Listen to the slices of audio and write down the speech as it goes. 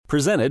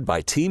Presented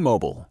by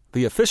T-Mobile,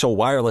 the official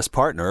wireless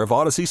partner of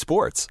Odyssey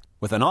Sports.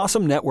 With an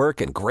awesome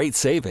network and great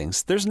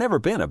savings, there's never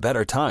been a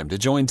better time to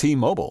join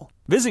T-Mobile.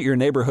 Visit your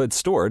neighborhood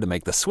store to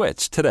make the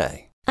switch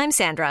today. I'm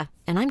Sandra,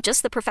 and I'm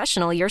just the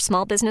professional your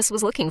small business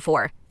was looking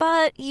for.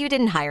 But you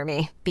didn't hire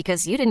me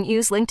because you didn't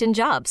use LinkedIn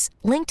Jobs.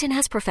 LinkedIn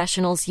has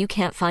professionals you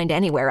can't find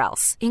anywhere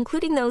else,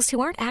 including those who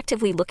aren't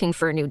actively looking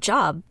for a new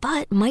job,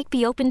 but might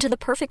be open to the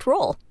perfect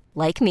role,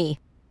 like me.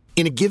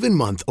 In a given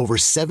month, over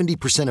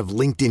 70% of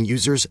LinkedIn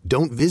users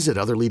don't visit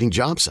other leading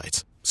job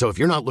sites. So if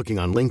you're not looking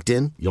on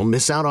LinkedIn, you'll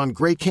miss out on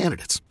great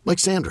candidates like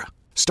Sandra.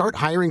 Start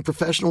hiring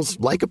professionals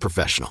like a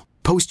professional.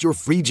 Post your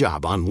free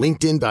job on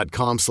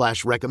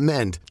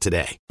linkedin.com/recommend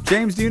today.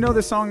 James, do you know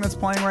the song that's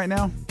playing right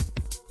now?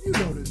 You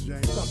know this,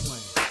 James. Stop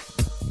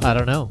playing. I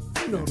don't know.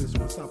 You know this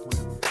one. Stop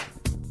playing.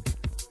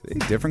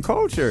 Different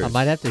cultures. I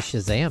might have to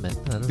Shazam it.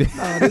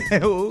 I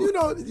don't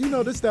know. You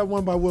know this that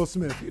one by Will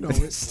Smith. You know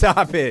it.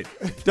 Stop it.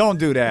 Don't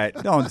do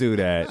that. Don't do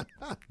that.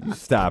 You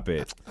stop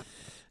it.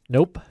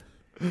 Nope.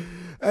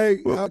 Hey,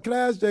 can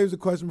I ask James a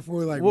question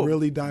before we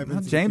really dive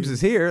into James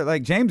is here.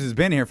 James has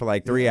been here for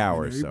 3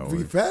 hours.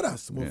 He fed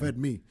us. Well, fed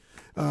me.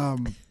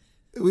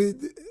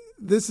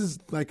 This is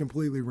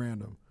completely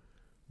random.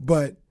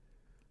 But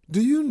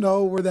do you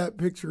know where that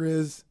picture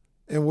is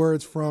and where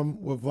it's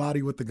from with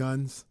Vlade with the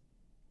guns?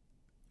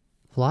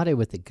 Vlade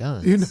with the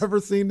guns. You never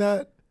seen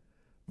that?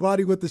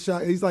 Vlade with the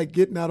shot. He's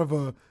getting out of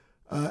a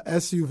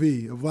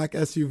SUV, a black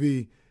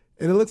SUV,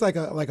 and it looks like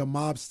a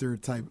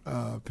mobster type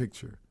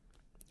picture.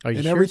 Are you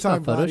and sure every it's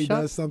not time Vlade Photoshop?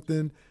 does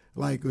something,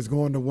 was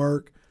going to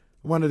work,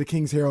 one of the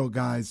King's Herald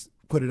guys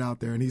put it out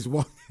there, and he's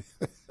walking.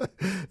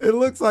 It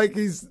looks like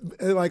he's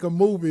in a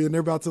movie, and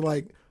they're about to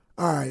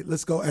all right,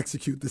 let's go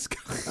execute this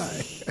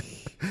guy.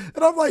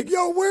 And I'm like,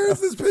 yo, where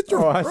is this picture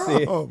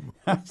from?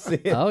 I see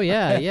it. Oh,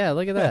 yeah,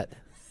 look at that.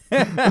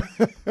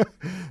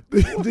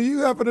 Do you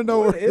happen to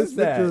know where this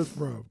picture is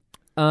from?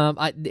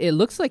 It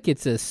looks like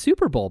it's a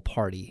Super Bowl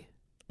party.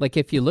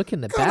 If you look in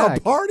the What kind back,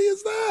 of party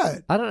is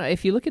that? I don't know.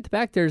 If you look at the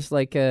back, there's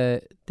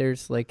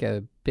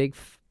a big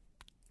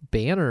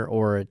banner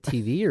or a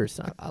TV or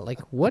something.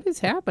 What is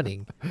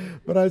happening?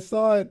 But I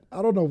saw it.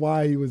 I don't know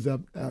why he was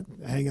up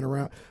hanging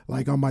around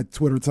on my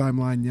Twitter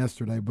timeline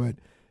yesterday, but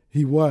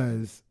he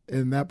was.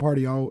 And that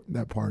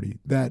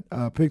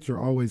picture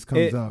always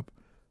comes up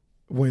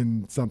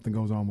when something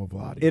goes on with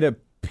Vlade. It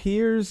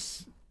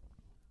appears.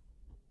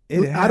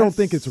 I don't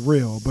think it's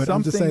real, but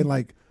I'm just saying,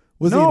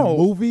 was he in a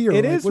movie? Or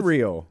it is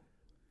real.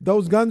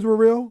 Those guns were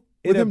real?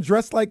 With him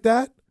dressed like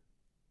that?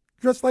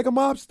 Dressed like a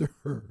mobster?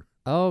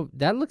 Oh,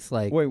 that looks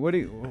like. Wait, what do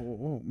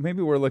you?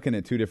 Maybe we're looking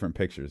at two different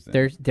pictures.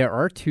 Then. There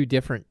are two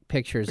different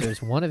pictures.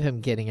 There's one of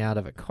him getting out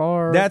of a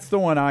car. That's the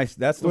one I.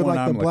 That's the with one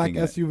I'm the black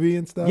looking at. SUV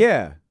and stuff.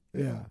 Yeah.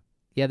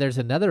 Yeah. There's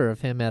another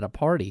of him at a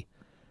party.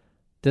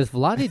 Does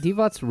Vlade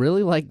Divac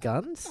really like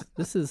guns?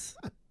 This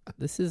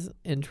is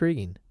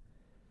intriguing.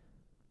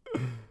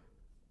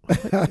 What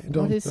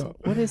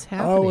is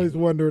happening? I always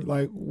wondered,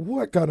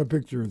 what kind of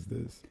picture is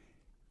this?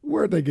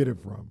 Where'd they get it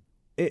from?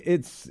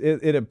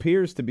 It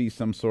appears to be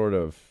some sort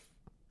of.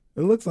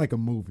 It looks like a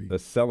movie.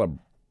 This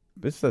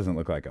doesn't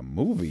look like a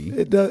movie.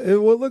 It does. It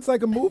looks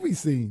like a movie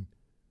scene.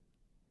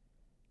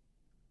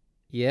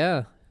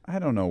 Yeah. I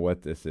don't know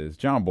what this is.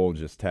 John Bull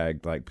just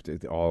tagged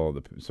all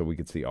of so we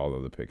could see all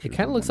of the pictures. It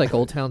kind of looks like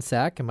Old Town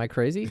Sac. Am I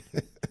crazy?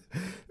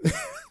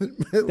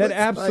 That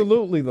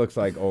absolutely looks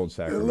like Old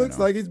Sacramento. It looks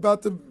like he's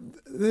about to.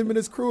 Him and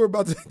his crew are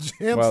about to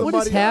jam somebody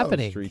What is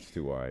happening? The street's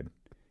too wide.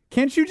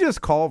 Can't you just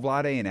call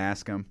Vlade and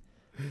ask him?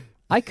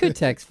 I could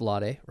text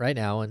Vlade right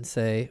now and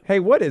say, "Hey,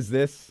 what is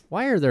this?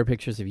 Why are there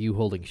pictures of you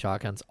holding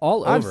shotguns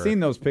all over?" I've seen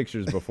those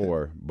pictures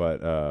before,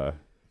 but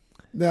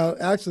now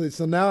actually,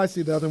 so now I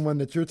see the other one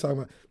that you're talking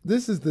about.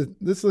 This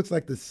looks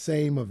like the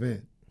same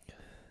event.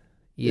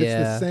 Yeah, it's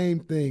the same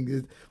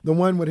thing. The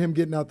one with him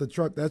getting out the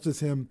truck, that's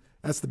just him.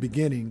 That's the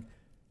beginning,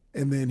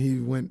 and then he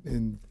went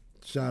and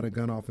shot a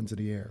gun off into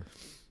the air.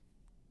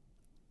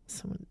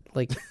 Someone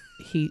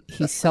he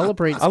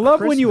celebrates. I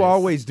love when you Christmas.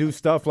 always do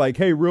stuff like,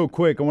 "Hey, real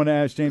quick, I want to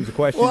ask James a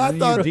question." Well, I and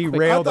thought- you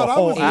derail the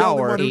whole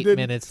hour. 8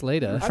 minutes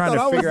later. I trying thought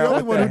to I was figure the out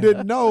only what one who the-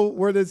 didn't know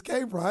where this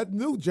came from. I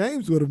knew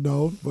James would have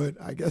known, but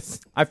I guess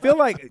I feel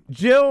like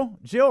Jill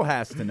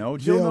has to know.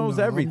 Jill knows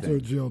everything. I'm sure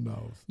Jill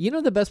knows. You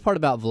know the best part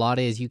about Vlade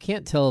is you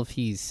can't tell if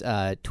he's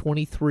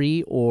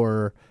 23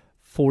 or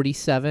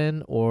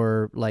 47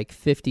 or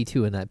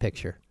 52 in that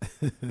picture.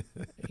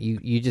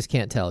 You just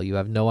can't tell. You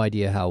have no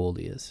idea how old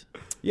he is.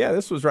 Yeah,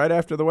 this was right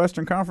after the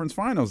Western Conference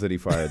Finals that he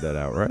fired that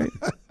out, right?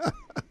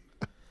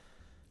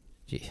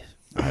 Gee.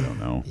 I don't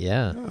know.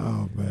 Yeah.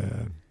 Oh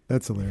man,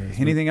 that's hilarious.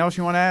 Anything else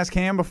you want to ask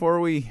Cam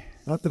before we?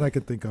 Not that I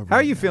could think of. How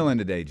are you feeling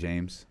today,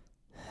 James?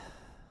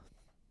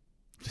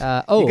 You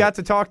You got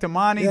to talk to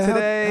Monty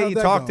today. how'd You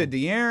that talked go? to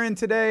De'Aaron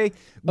today.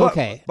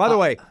 Okay. By the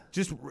way,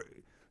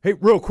 hey,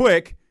 real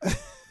quick.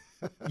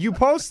 You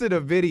posted a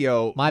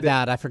video. My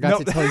bad. I forgot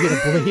to tell you to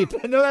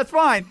bleep. No, that's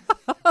fine.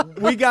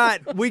 we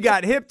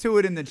got hip to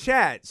it in the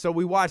chat, so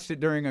we watched it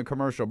during a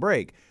commercial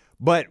break.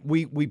 But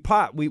we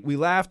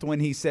laughed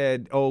when he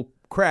said, "Oh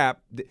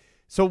crap."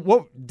 So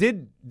what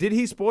did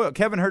he spoil?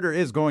 Kevin Huerter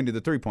is going to the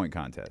 3-point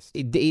contest.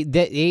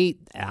 They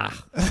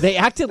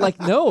acted like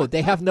no,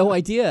 they have no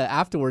idea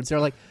afterwards. They're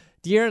like,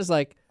 De'Aaron's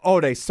like,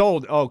 oh, they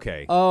sold.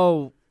 Okay.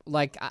 Oh,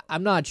 like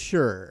I'm not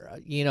sure.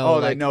 Oh,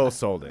 like, they know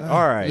sold it.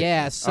 All right.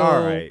 Yeah. So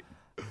all right.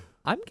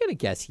 I'm gonna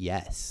guess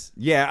yes.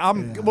 Yeah.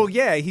 Well,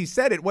 yeah. He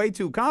said it way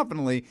too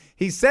confidently.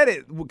 He said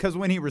it because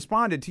when he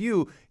responded to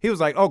you, he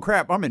was like, "Oh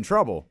crap, I'm in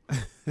trouble."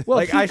 Well,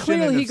 like,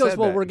 he goes,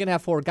 "Well, we're gonna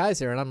have 4 guys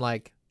there," and I'm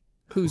like,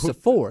 "Who's the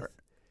 4th?"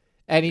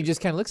 And he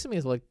just kind of looks at me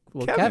and is like,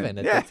 "Well, Kevin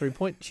at the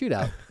 3-point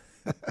shootout."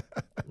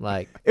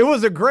 Like, it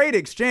was a great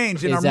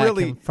exchange, and is that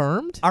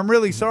confirmed? I'm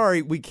really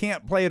sorry we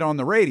can't play it on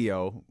the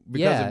radio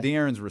because of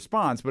De'Aaron's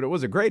response, but it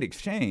was a great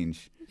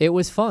exchange. It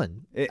was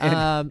fun.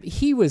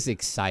 He was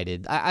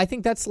excited. I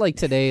think that's like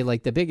today,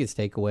 like the biggest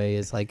takeaway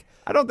is like,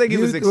 I don't think he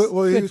was. He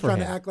was trying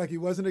to act like he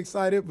wasn't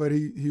excited, but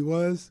he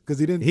was because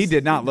he didn't. He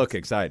did not look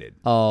excited.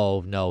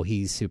 Oh no,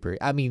 he's super.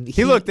 I mean,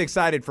 he looked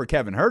excited for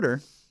Kevin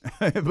Huerter,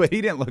 but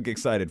he didn't look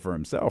excited for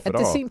himself at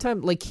all. At the same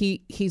time, like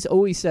he's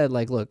always said,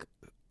 like, look,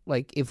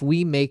 like if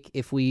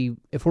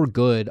we're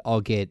good,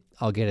 I'll get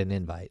an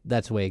invite.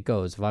 That's the way it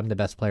goes. If I'm the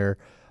best player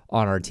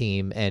on our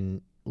team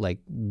and like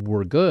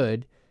we're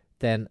good,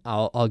 then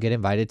I'll get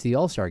invited to the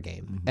All-Star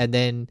game. Mm-hmm. And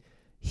then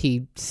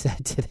he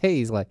said today,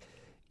 he's like,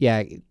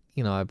 yeah,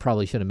 I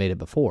probably should have made it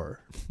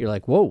before. You're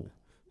like, whoa,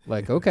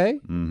 like, okay,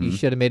 you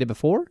should have made it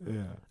before?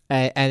 Yeah.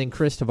 And then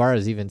Chris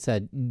Tavares even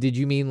said, did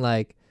you mean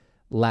like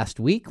last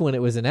week when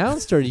it was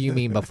announced, or do you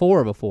mean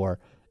before?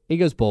 He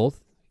goes,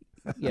 both.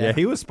 Yeah,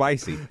 he was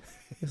spicy.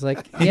 He's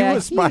like, he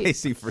was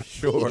spicy for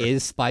sure. He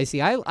is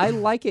spicy. I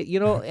like it,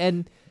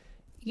 and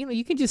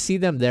you can just see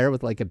them there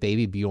with like a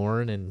baby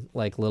Bjorn and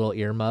like little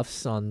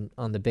earmuffs on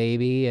the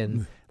baby,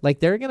 and like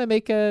they're gonna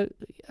make a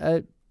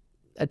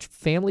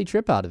family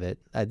trip out of it.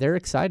 They're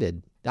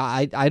excited.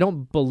 I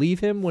don't believe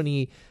him when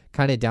he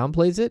kind of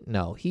downplays it.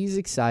 No, he's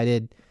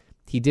excited.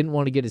 He didn't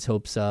want to get his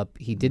hopes up.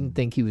 He didn't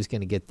think he was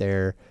going to get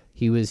there.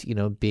 He was,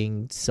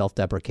 being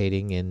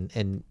self-deprecating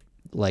and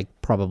like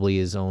probably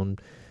his own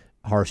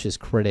harshest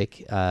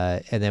critic.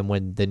 And then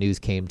when the news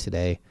came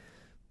today,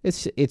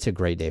 it's a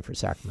great day for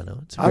Sacramento.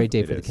 It's a great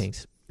day for the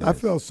Kings. I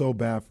felt so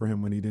bad for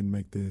him when he didn't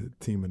make the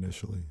team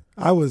initially.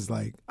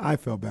 I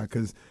felt bad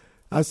because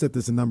I've said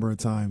this a number of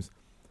times.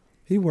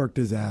 He worked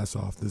his ass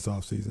off this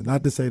offseason.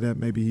 Not to say that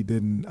maybe he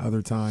didn't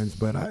other times,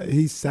 but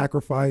he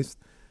sacrificed.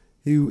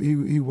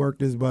 He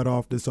worked his butt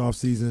off this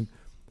offseason,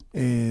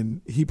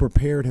 and he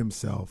prepared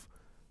himself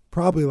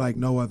probably like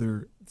no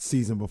other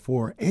season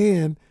before.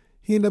 And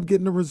he ended up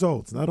getting the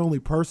results, not only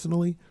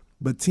personally,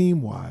 but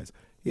team-wise.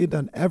 He had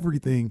done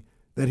everything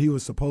that he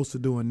was supposed to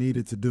do and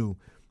needed to do.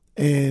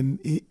 And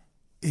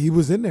he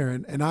was in there.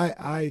 And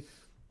I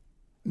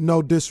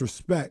no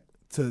disrespect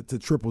to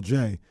Triple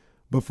J,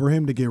 but for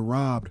him to get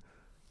robbed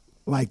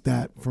like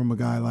that from a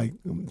guy like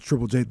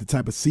Triple J, the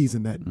type of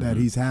season that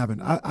he's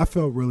having, I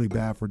felt really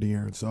bad for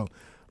De'Aaron. So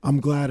I'm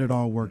glad it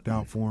all worked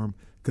out for him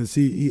because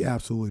he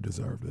absolutely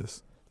deserved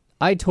this.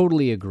 I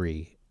totally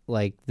agree.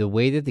 Like the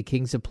way that the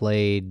Kings have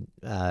played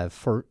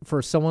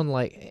for someone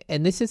like,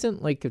 and this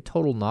isn't like a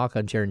total knock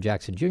on Jaren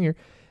Jackson Jr.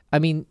 I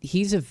mean,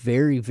 he's a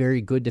very,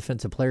 very good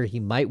defensive player. He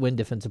might win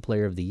Defensive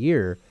Player of the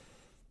Year,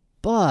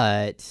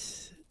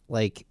 but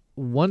like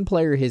one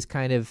player has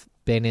kind of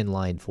been in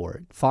line for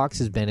it. Fox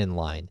has been in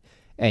line,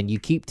 and you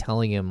keep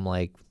telling him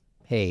like,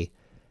 hey,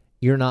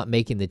 you're not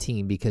making the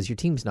team because your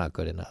team's not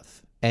good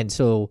enough. And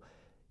so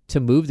to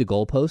move the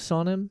goalposts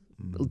on him,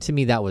 to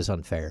me, that was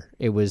unfair.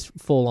 It was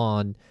full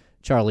on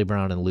Charlie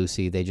Brown and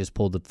Lucy. They just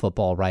pulled the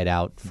football right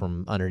out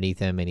from underneath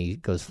him, and he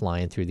goes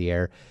flying through the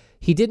air.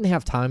 He didn't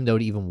have time, though,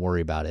 to even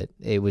worry about it.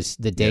 It was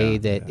the day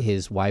that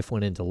his wife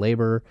went into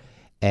labor,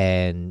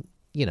 and,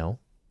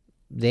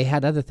 they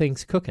had other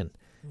things cooking.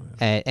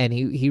 And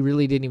he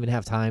really didn't even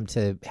have time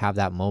to have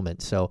that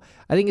moment. So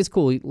I think it's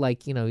cool.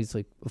 Like, he's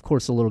like, of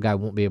course, the little guy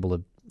won't be able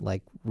to,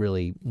 like,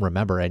 really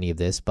remember any of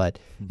this, but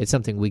it's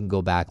something we can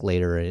go back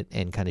later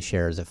and kind of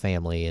share as a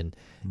family. And,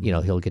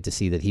 he'll get to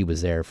see that he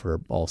was there for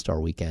All-Star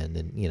Weekend,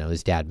 and,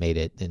 his dad made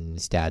it, and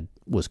his dad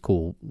was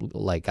cool,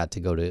 like, got to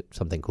go to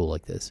something cool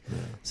like this. Yeah.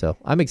 So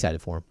I'm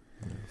excited for him.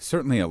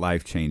 Certainly a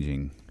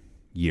life-changing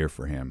year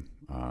for him.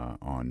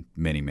 On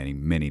many, many,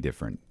 many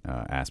different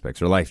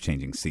aspects, or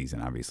life-changing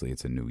season. Obviously,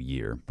 it's a new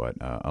year, but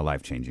a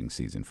life-changing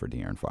season for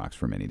De'Aaron Fox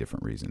for many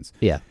different reasons.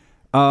 Yeah.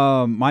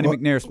 Monty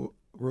McNair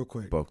real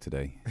quick spoke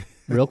today.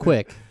 Real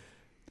quick.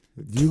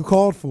 You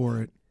called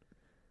for it.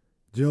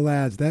 Jill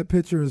adds, that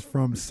picture is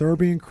from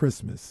Serbian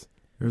Christmas.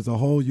 There's a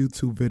whole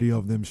YouTube video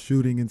of them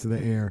shooting into the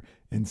air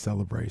in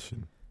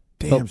celebration.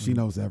 Damn, she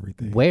knows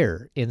everything.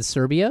 Where? In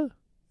Serbia?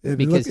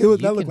 Because you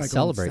can like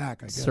celebrate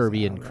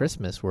Serbian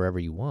Christmas wherever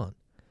you want.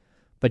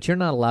 But you're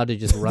not allowed to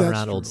just run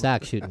around Old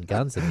Sac shooting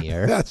guns in the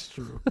air. That's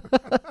true.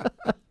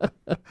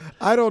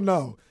 I don't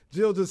know.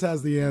 Jill just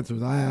has the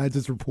answers. I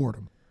just report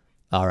them.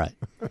 All right.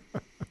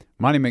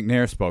 Monty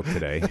McNair spoke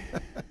today.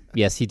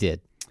 Yes, he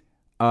did.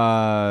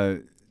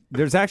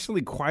 There's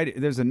actually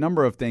there's a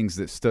number of things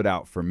that stood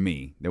out for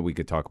me that we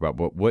could talk about.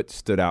 But what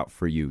stood out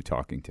for you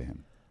talking to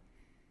him?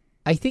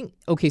 I think,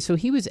 okay, so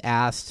he was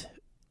asked,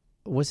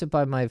 was it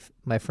by my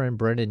friend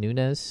Brendan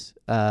Nunes,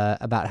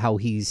 about how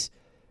he's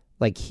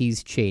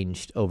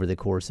changed over the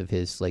course of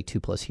his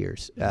 2+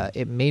 years.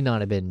 It may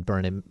not have been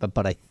Brendan,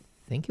 but I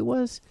think it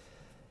was.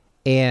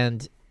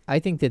 And I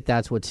think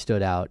that's what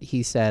stood out.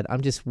 He said,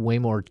 I'm just way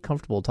more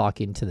comfortable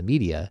talking to the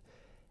media.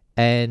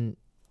 And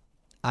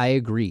I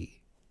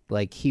agree.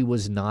 He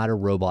was not a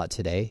robot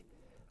today.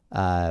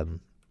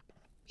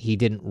 He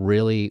didn't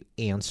really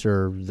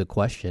answer the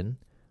question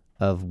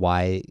of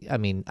why. I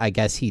mean, I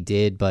guess he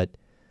did, but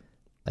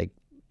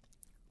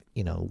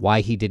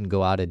why he didn't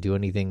go out and do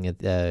anything at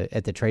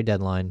the trade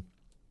deadline.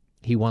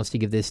 He wants to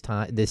give this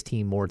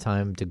team more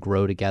time to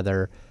grow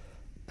together.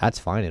 That's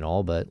fine and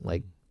all, but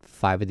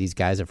 5 of these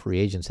guys are free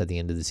agents at the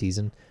end of the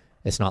season.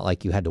 It's not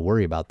like you had to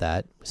worry about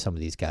that with some of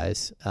these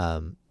guys.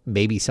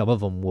 Maybe some of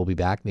them will be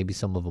back, maybe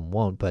some of them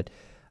won't. But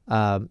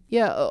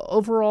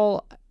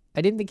overall,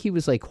 I didn't think he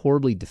was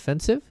horribly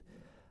defensive.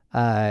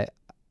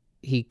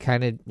 He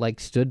kind of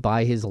stood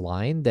by his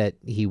line that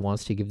he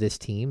wants to give this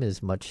team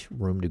as much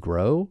room to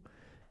grow.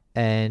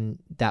 And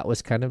that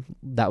was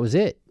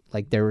it.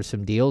 There were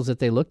some deals that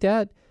they looked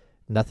at,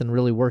 nothing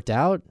really worked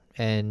out,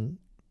 and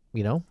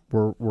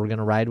we're going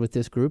to ride with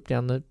this group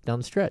down the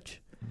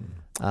stretch.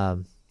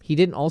 He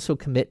didn't also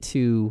commit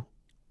to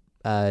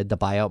the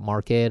buyout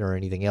market or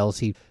anything else.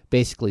 He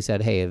basically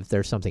said, hey, if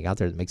there's something out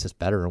there that makes us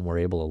better and we're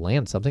able to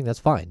land something, that's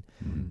fine.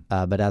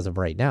 But as of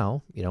right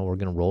now, we're going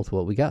to roll with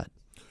what we got.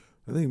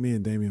 I think me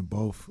and Damian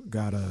both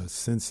got a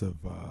sense of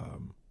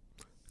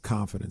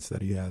confidence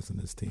that he has in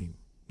his team.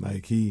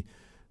 They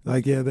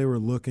were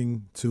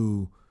looking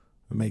to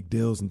make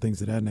deals and things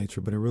of that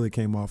nature, but it really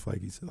came off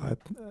he said,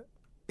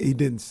 he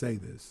didn't say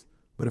this,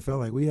 but it felt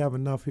like we have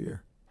enough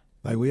here.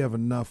 We have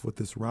enough with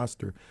this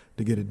roster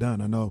to get it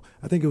done.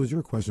 I think it was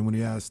your question when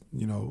he asked,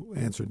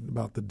 answered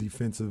about the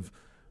defensive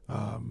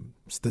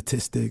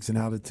statistics and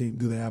how the team,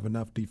 do they have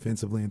enough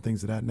defensively and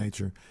things of that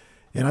nature.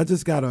 And I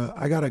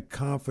got a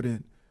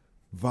confident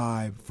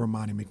vibe from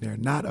Monte McNair,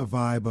 not a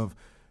vibe of,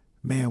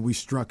 man, we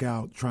struck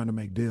out trying to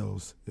make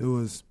deals. It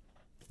was,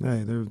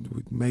 hey, we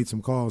made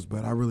some calls,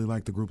 but I really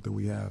like the group that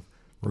we have,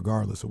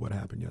 regardless of what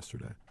happened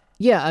yesterday.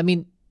 Yeah, I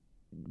mean,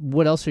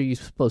 what else are you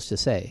supposed to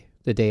say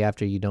the day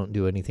after you don't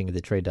do anything at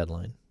the trade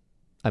deadline?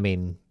 I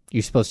mean,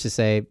 you're supposed to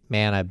say,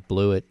 man, I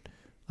blew it.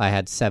 I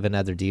had 7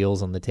 other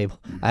deals on the table.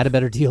 I had a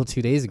better deal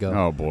 2 days ago.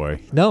 Oh,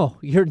 boy. No,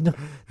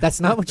 that's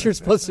not what you're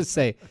supposed to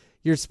say.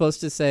 You're supposed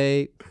to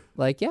say,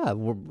 let's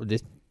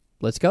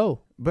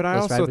go. But I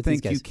also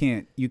think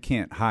you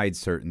can't hide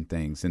certain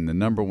things. And the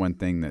number one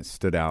thing that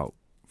stood out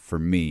for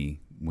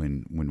me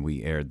when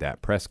we aired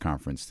that press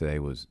conference today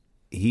was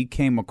he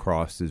came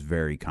across as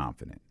very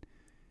confident.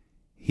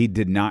 He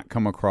did not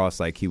come across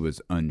like he was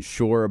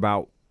unsure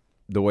about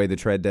the way the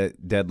trade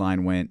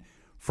deadline went,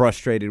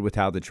 frustrated with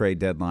how the trade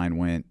deadline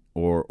went,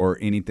 or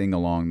anything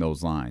along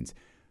those lines.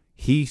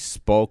 He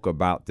spoke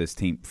about this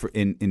team,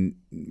 in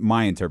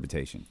my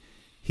interpretation,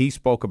 he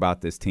spoke about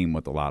this team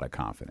with a lot of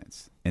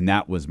confidence. And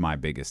that was my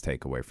biggest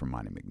takeaway from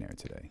Monte McNair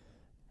today.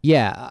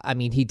 Yeah, I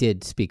mean, he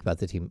did speak about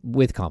the team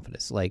with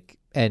confidence.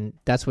 And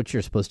that's what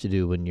you're supposed to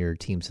do when your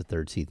team's the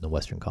 3rd seed in the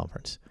Western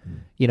Conference.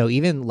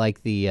 Even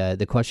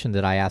the question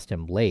that I asked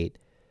him late,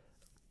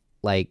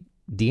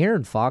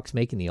 De'Aaron Fox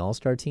making the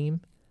All-Star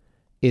team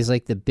is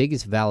the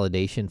biggest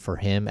validation for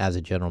him as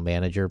a general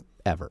manager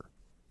ever.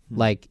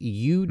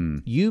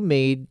 You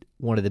made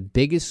one of the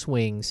biggest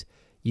swings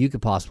you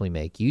could possibly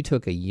make. You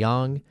took a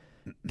young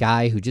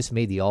guy who just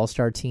made the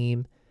All-Star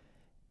team,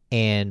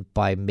 and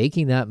by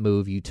making that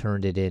move, you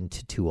turned it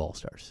into 2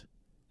 All-Stars.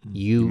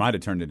 You might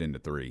have turned it into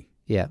 3.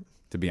 Yeah.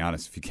 To be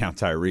honest, if you count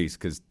Tyrese,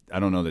 because I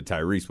don't know that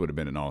Tyrese would have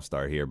been an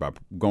All-Star here. By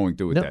going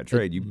through with that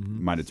trade, you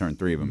might have turned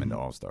 3 of them into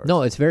All-Stars.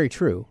 No, it's very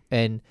true.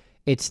 And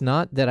it's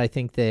not that I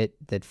think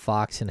that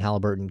Fox and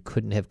Halliburton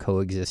couldn't have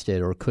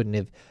coexisted or couldn't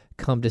have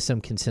come to some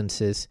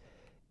consensus.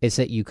 It's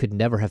that you could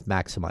never have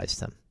maximized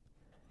them.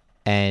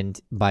 And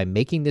by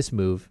making this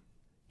move,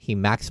 he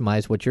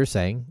maximized what you're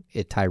saying,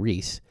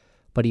 Tyrese,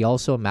 but he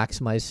also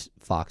maximized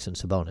Fox and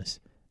Sabonis.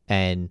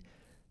 And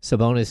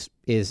Sabonis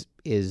is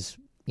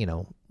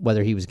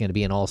whether he was going to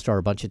be an All-Star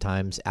a bunch of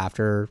times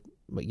after,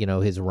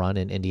 his run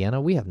in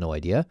Indiana, we have no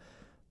idea,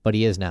 but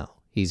he is now.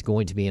 He's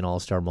going to be an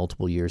All-Star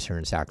multiple years here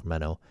in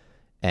Sacramento.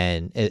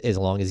 And as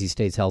long as he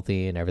stays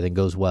healthy and everything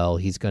goes well,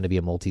 he's going to be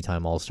a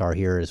multi-time All-Star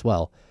here as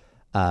well.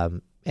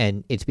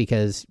 And it's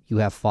because you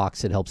have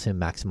Fox that helps him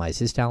maximize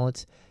his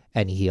talents,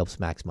 and he helps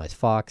maximize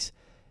Fox.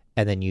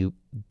 And then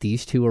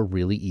these two are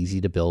really easy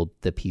to build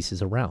the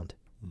pieces around.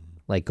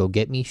 Go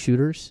get me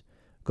shooters,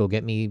 go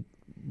get me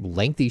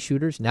lengthy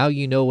shooters. Now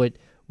you know what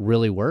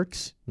really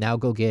works. Now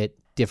go get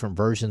different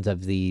versions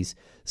of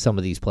some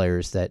of these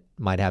players that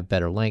might have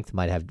better length,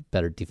 might have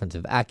better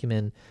defensive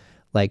acumen.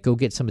 Go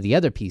get some of the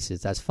other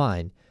pieces. That's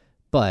fine.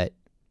 But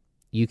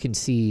you can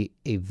see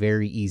a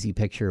very easy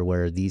picture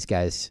where these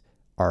guys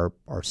are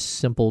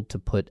simple to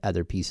put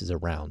other pieces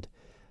around.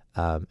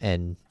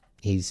 And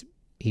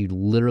he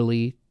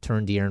literally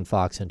turned De'Aaron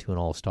Fox into an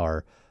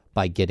all-star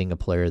by getting a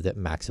player that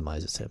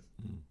maximizes him.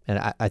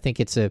 And I think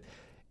it's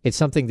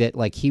something that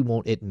like he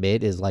won't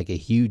admit is like a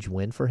huge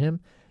win for him.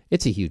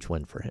 It's a huge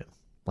win for him.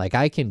 Like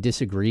I can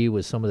disagree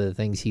with some of the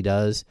things he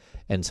does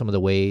and some of the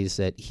ways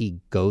that he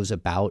goes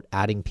about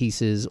adding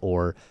pieces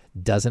or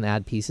doesn't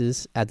add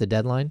pieces at the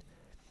deadline.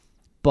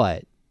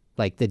 But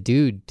like the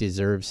dude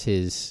deserves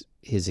his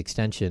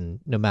extension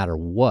no matter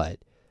what,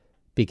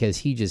 because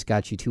he just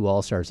got you 2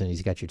 All-Stars and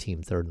he's got your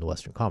team 3rd in the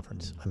Western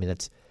Conference. I mean,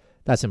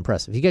 that's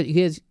impressive.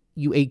 He has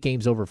you 8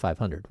 games over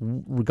 500,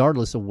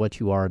 regardless of what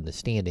you are in the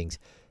standings.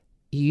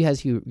 He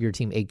has your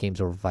team 8 games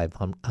over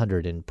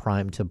 500 and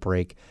primed to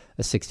break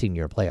a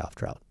 16-year playoff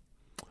drought.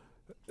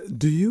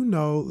 Do you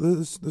know,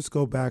 let's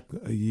go back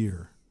a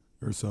year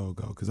or so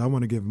ago, because I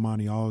want to give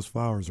Monty all his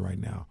flowers right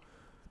now.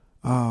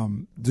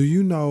 Do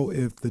you know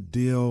if the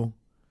deal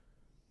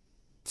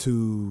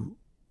to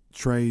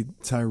trade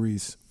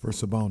Tyrese for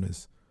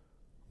Sabonis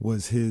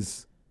was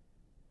his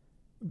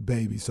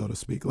baby, so to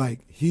speak?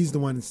 Like, he's the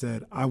one that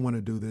said, I want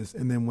to do this,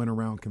 and then went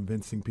around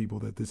convincing people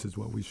that this is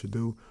what we should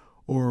do?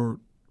 Or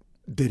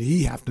did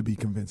he have to be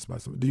convinced by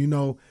someone? Do you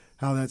know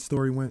how that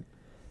story went?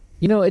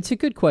 You know, it's a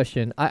good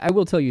question. I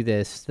will tell you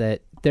this,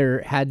 that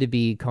there had to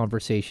be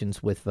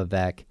conversations with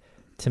Vivek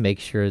to make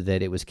sure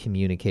that it was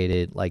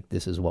communicated like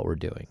this is what we're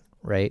doing,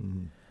 right?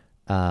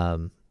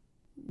 Mm-hmm.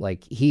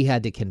 Like he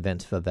had to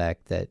convince Vivek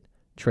that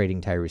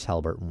trading Tyrese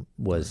Haliburton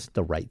was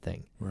the right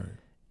thing. Right.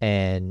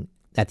 And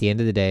at the end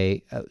of the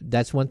day,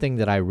 that's one thing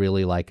that I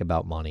really like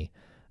about Monty.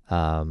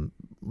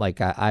 Like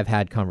I've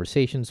had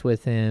conversations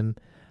with him,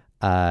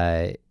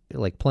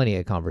 like plenty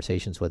of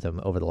conversations with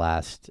him over the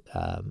last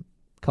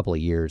couple of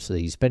years that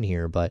he's been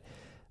here, but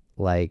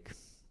like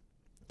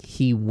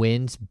he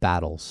wins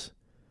battles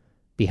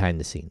behind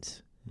the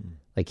scenes.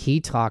 Like he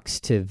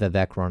talks to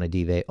Vivek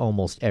Ranadive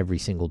almost every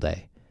single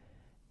day,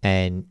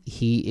 and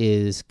he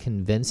is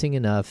convincing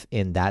enough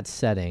in that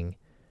setting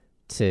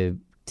to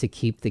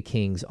keep the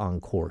Kings on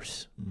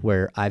course,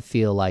 where I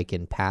feel like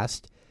in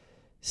past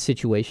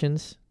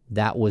situations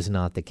that was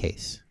not the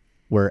case,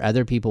 where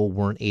other people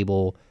weren't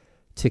able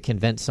to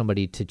convince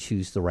somebody to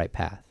choose the right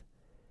path.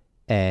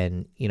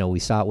 And, you know, we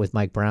saw it with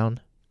Mike Brown.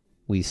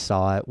 We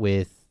saw it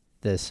with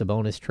the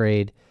Sabonis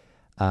trade.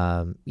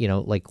 You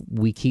know, like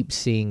we keep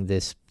seeing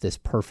this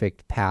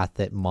perfect path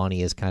that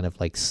Monty has kind of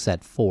like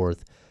set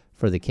forth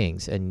for the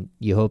Kings. And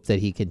you hope that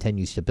he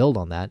continues to build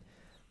on that.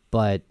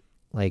 But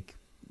like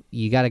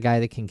you got a guy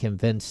that can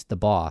convince the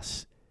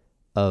boss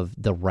of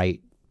the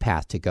right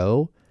path to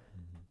go.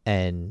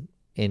 And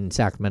in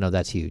Sacramento,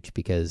 that's huge,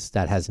 because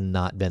that has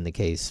not been the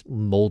case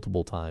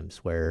multiple times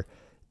where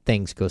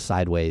things go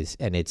sideways,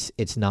 and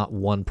it's not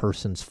one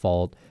person's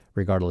fault,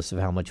 regardless of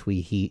how much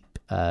we heap,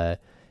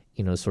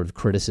 sort of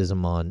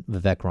criticism on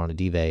Vivek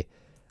Ranadive.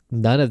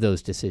 None of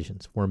those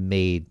decisions were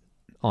made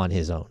on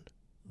his own.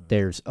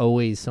 There's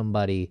always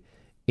somebody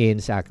in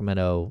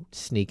Sacramento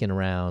sneaking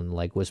around,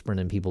 like whispering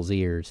in people's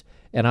ears.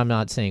 And I'm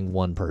not saying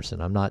one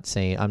person. I'm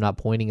not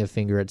pointing a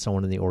finger at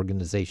someone in the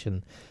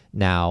organization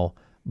now,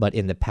 but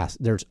in the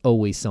past, there's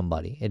always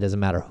somebody. It doesn't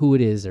matter who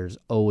it is. There's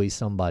always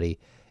somebody.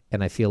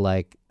 And I feel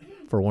like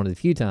for one of the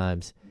few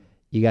times,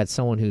 you got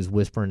someone who's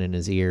whispering in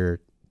his ear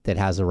that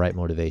has the right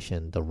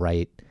motivation, the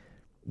right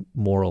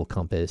moral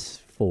compass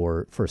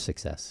for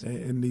success.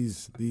 And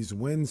these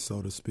wins,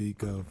 so to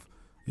speak, of,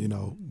 you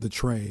know, the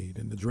trade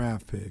and the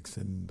draft picks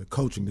and the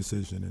coaching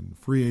decision and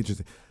free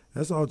agency,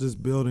 that's all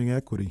just building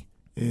equity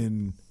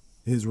in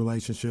his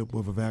relationship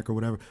with Vivek or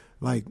whatever.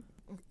 Like,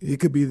 it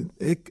could be,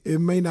 it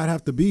may not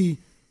have to be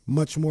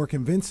much more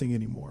convincing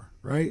anymore,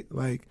 right?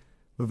 Like,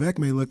 Vivek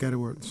may look at it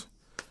where it's,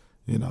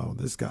 you know,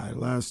 this guy,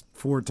 last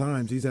 4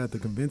 times, he's had to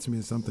convince me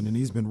of something, and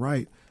he's been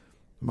right.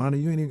 Monty,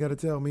 you ain't even got to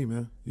tell me,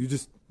 man. You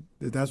just,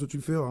 if that's what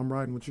you feel, I'm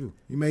riding with you.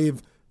 He may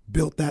have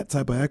built that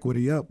type of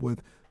equity up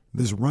with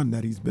this run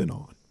that he's been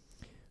on.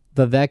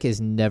 Vivek is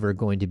never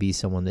going to be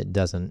someone that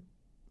doesn't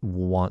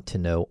want to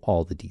know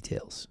all the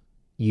details.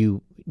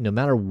 No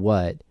matter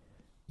what,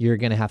 you're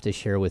going to have to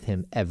share with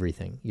him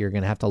everything. You're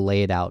going to have to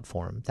lay it out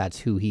for him. That's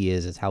who he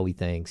is. It's how he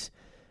thinks.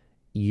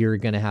 You're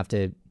going to have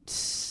to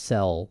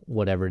sell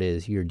whatever it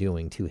is you're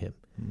doing to him.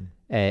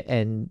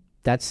 And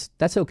that's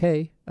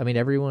okay. I mean,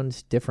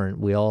 everyone's different.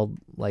 We all,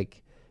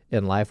 like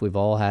in life, we've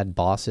all had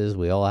bosses.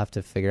 We all have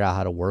to figure out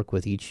how to work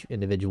with each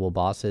individual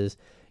bosses.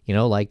 You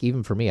know, like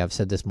even for me, I've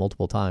said this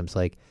multiple times,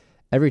 like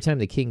every time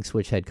the Kings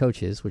switch head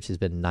coaches, which has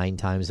been 9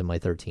 times in my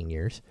 13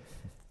 years,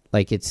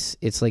 like it's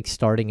like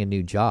starting a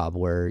new job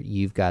where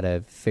you've got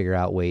to figure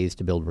out ways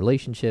to build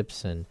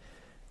relationships and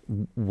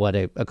what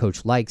a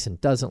coach likes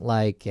and doesn't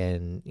like,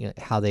 and you know,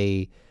 how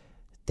they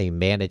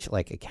manage.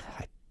 Like,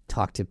 I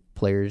talk to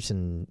players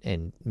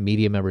and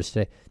media members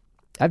today.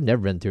 I've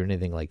never been through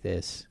anything like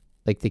this.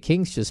 Like the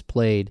Kings just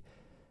played,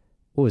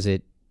 what was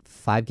it,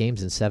 5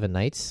 games in 7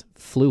 nights,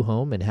 flew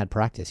home and had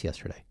practice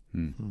yesterday.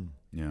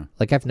 Yeah.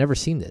 Like I've never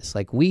seen this.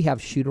 Like we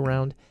have shoot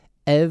around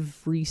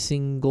every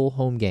single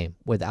home game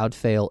without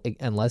fail,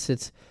 unless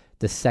it's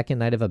the second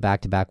night of a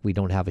back-to-back, we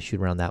don't have a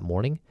shoot around that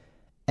morning.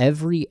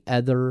 Every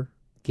other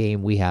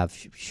game we have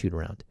shoot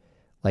around.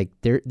 Like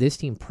this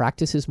team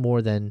practices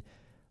more than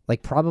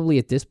Like probably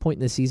at this point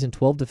in the season,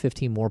 12 to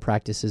 15 more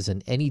practices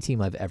than any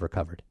team I've ever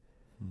covered.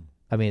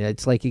 I mean,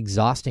 it's like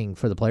exhausting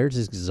for the players.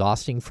 It's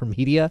exhausting for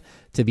media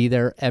to be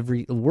there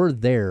we're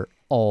there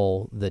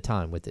all the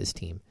time with this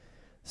team.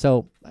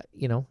 So,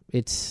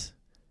 it's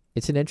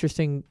an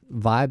interesting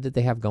vibe that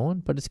they have going,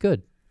 but it's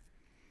good.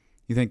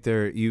 You think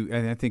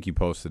and I think you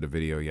posted a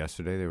video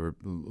yesterday. They were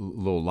a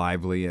little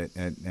lively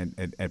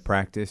at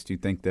practice. Do you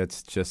think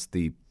that's just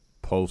the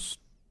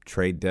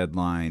post-trade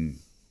deadline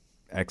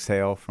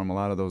exhale from a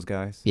lot of those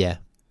guys? Yeah.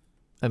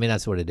 I mean,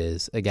 that's what it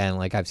is. Again,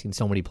 like I've seen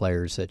so many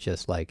players that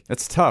just like...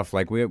 That's tough.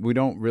 Like we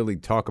don't really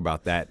talk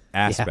about that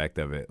aspect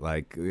of it.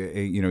 Like,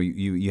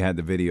 you had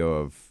the video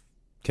of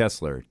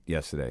Kessler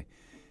yesterday.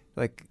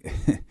 Like,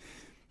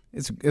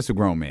 it's a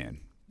grown man.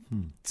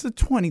 It's a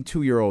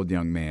 22-year-old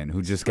young man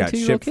who just got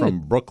shipped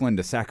from Brooklyn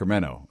to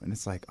Sacramento. And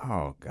it's like,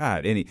 oh,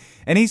 God.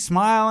 And he's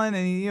smiling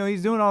and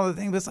he's doing all the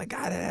things. But it's like,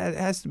 God, it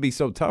has to be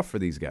so tough for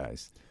these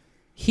guys.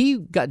 He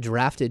got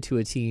drafted to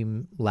a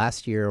team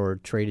last year or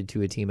traded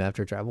to a team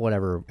after draft,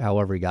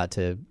 however he got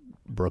to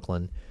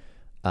Brooklyn.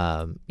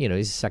 He's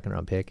a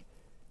second-round pick.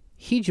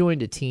 He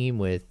joined a team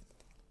with,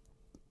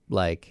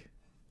 like,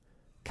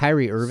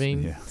 Kyrie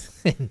Irving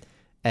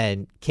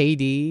and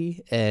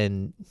KD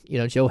and,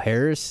 Joe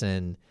Harris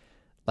and,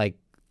 like,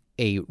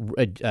 a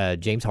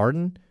James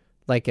Harden,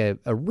 like a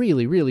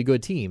really, really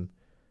good team.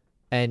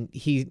 And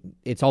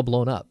it's all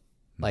blown up.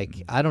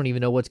 Like, I don't even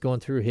know what's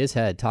going through his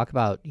head. Talk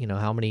about,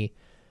 how many,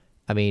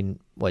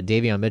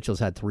 Davion Mitchell's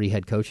had 3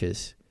 head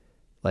coaches.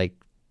 Like,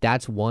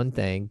 that's one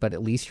thing, but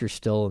at least you're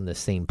still in the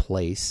same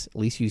place. At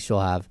least you still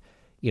have,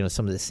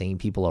 some of the same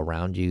people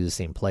around you, the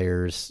same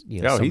players.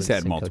 He's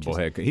had multiple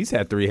he's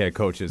had 3 head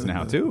coaches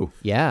now, too.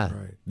 Yeah.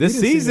 Right. This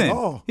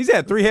season. He's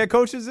had 3 head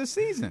coaches this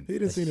season. He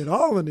didn't seen it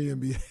all in the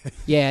NBA.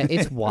 Yeah,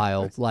 it's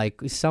wild.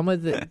 Like, some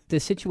of the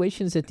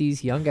situations that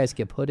these young guys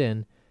get put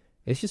in,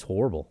 it's just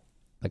horrible.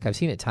 Like, I've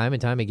seen it time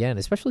and time again,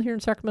 especially here in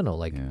Sacramento.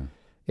 Like,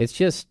 It's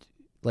just,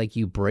 like,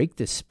 you break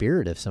the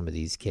spirit of some of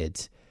these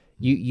kids.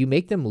 You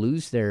make them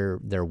lose their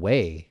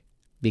way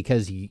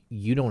because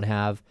you don't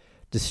have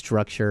the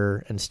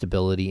structure and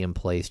stability in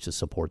place to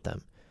support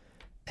them.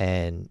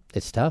 And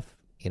it's tough,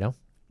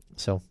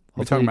 So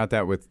we're talking about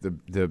that with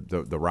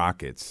the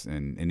Rockets,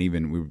 and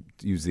even we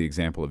use the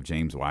example of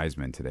James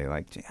Wiseman today.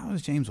 Like, how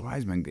is James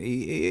Wiseman?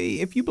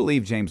 If you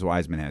believe James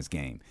Wiseman has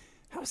game,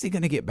 how is he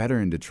going to get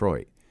better in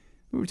Detroit?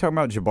 We were talking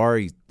about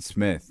Jabari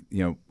Smith.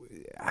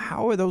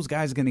 How are those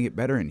guys going to get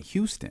better in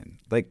Houston?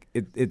 Like,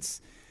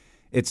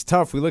 it's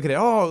tough. We look at it,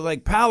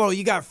 like, Paolo,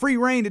 you got free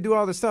reign to do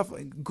all this stuff.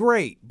 Like,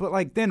 great, but,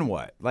 like, then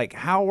what? Like,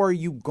 how are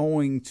you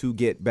going to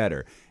get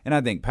better? And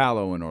I think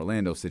Paolo and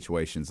Orlando's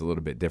situation is a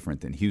little bit different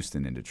than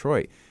Houston and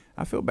Detroit.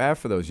 I feel bad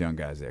for those young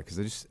guys there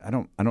because I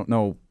don't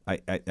know.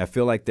 I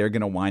feel like they're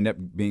going to wind up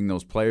being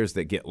those players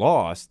that get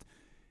lost,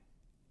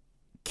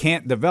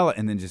 can't develop,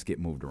 and then just get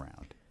moved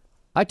around.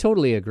 I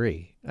totally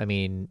agree. I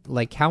mean,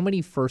 like, how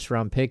many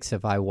first-round picks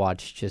have I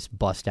watched just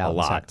bust out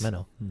in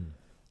Sacramento?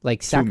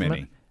 Like, Sacramento,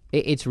 too many.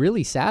 It's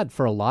really sad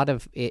for a lot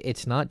of.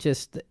 It's not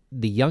just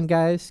the young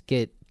guys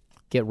get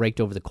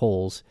raked over the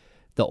coals.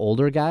 The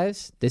older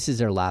guys, this is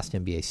their last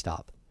NBA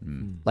stop.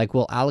 Like,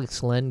 will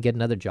Alex Len get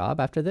another job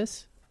after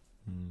this?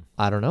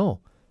 I don't know,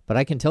 but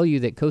I can tell you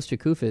that Kosta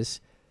Koufos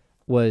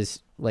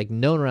was, like,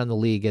 known around the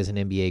league as an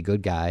NBA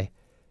good guy.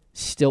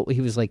 Still, he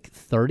was like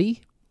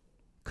 30.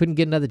 Couldn't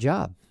get another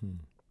job.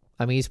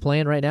 I mean, he's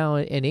playing right now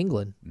in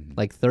England,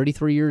 like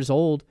 33 years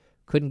old,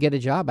 couldn't get a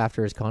job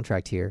after his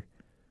contract here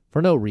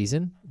for no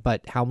reason.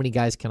 But how many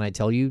guys can I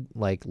tell you,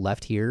 like,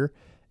 left here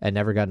and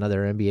never got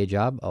another NBA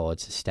job? Oh,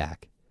 it's a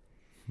stack.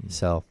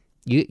 So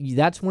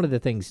that's one of the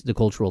things, the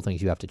cultural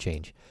things you have to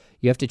change.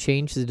 You have to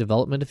change the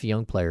development of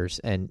young players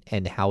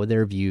and how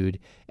they're viewed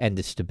and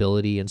the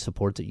stability and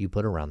support that you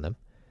put around them.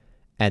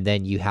 And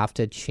then you have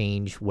to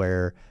change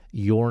where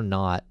you're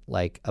not,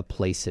 like, a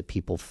place that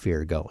people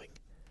fear going.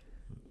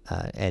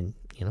 And,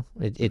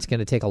 it's going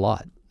to take a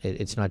lot.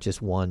 It's not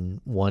just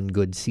one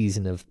good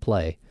season of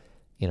play,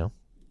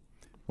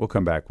 We'll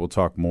come back. We'll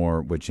talk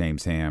more with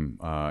James Ham,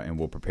 and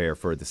we'll prepare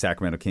for the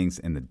Sacramento Kings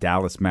and the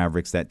Dallas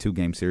Mavericks, that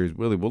 2-game series.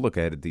 Really, we'll look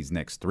ahead at these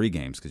next 3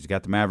 games because you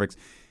got the Mavericks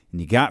and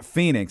you got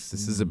Phoenix.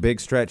 This is a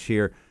big stretch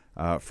here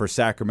for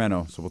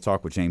Sacramento. So we'll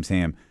talk with James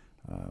Ham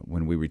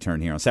when we return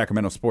here on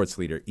Sacramento Sports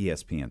Leader,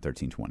 ESPN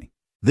 1320.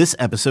 This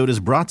episode is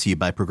brought to you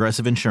by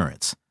Progressive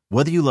Insurance.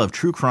 Whether you love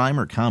true crime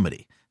or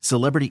comedy,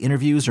 celebrity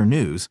interviews or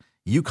news,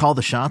 you call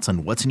the shots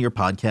on what's in your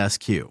podcast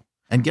queue.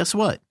 And guess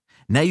what?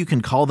 Now you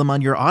can call them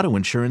on your auto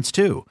insurance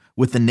too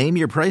with the Name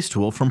Your Price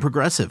tool from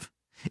Progressive.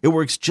 It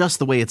works just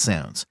the way it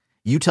sounds.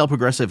 You tell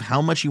Progressive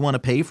how much you want to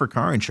pay for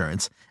car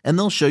insurance, and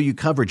they'll show you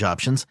coverage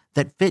options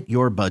that fit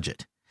your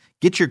budget.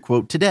 Get your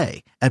quote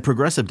today at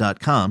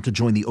Progressive.com to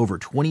join the over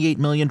 28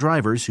 million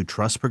drivers who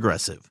trust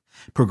Progressive.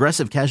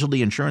 Progressive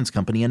Casualty Insurance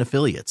Company and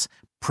Affiliates.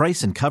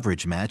 Price and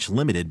coverage match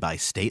limited by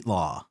state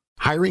law.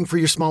 Hiring for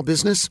your small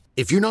business?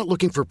 If you're not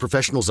looking for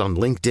professionals on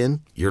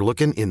LinkedIn, you're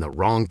looking in the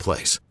wrong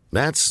place.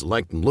 That's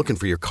like looking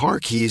for your car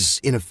keys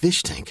in a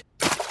fish tank.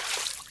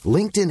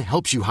 LinkedIn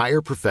helps you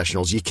hire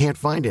professionals you can't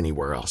find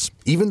anywhere else,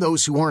 even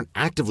those who aren't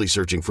actively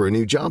searching for a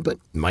new job but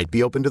might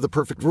be open to the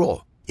perfect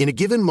role. In a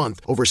given month,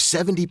 over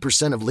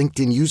 70% of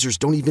LinkedIn users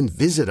don't even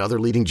visit other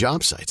leading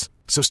job sites.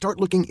 So start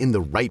looking in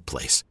the right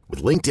place.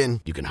 With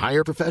LinkedIn, you can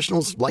hire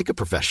professionals like a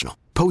professional.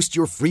 Post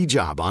your free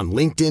job on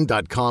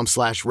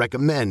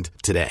linkedin.com/recommend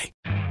today.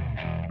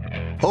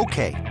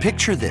 Okay,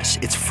 picture this.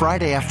 It's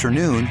Friday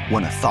afternoon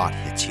when a thought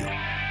hits you.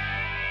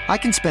 I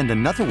can spend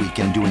another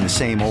weekend doing the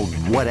same old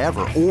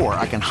whatever, or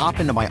I can hop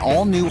into my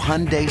all-new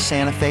Hyundai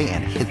Santa Fe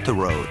and hit the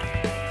road.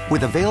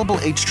 With available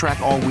H-Track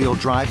all-wheel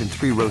drive and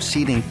 3-row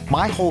seating,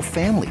 my whole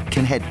family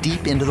can head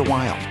deep into the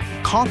wild.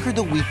 Conquer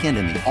the weekend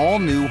in the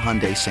all-new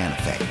Hyundai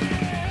Santa Fe.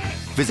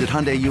 Visit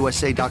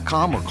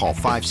HyundaiUSA.com or call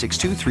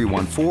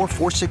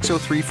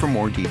 562-314-4603 for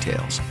more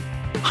details.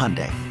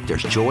 Hyundai,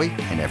 there's joy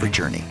in every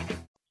journey.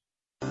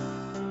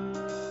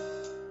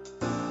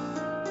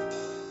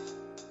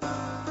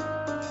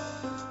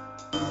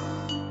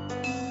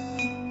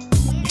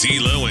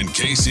 D'Lo and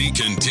KC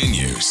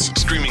continues,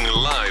 streaming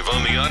live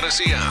on the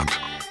Odyssey app.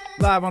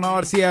 Live on the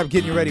Odyssey app,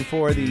 getting you ready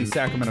for the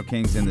Sacramento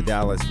Kings and the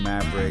Dallas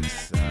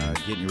Mavericks.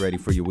 Getting you ready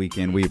for your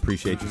weekend. We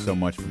appreciate you so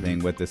much for being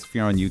with us. If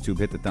you're on YouTube,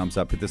 hit the thumbs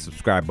up, hit the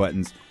subscribe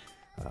buttons.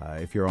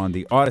 If you're on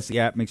the Odyssey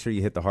app, make sure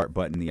you hit the heart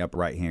button in the upper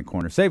right-hand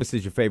corner. Save us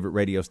as your favorite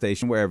radio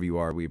station, wherever you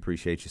are. We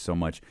appreciate you so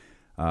much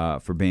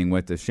for being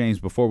with us. James,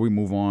 before we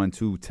move on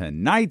to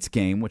tonight's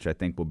game, which I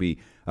think will be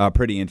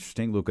pretty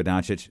interesting, Luka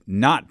Doncic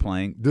not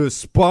playing,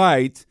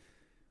 despite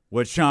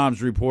what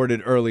Shams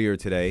reported earlier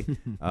today.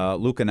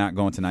 Luka not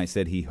going tonight,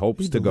 said he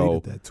hopes to go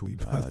that tweet,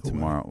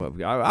 tomorrow.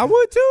 I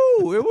would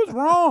too. It was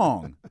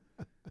wrong.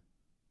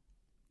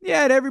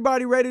 Yeah, had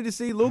everybody ready to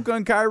see Luka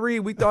and Kyrie.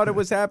 We thought it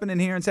was happening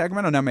here in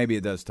Sacramento. Now maybe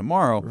it does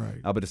tomorrow,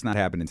 right. But it's not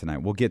happening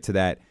tonight. We'll get to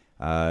that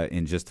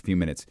in just a few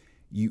minutes.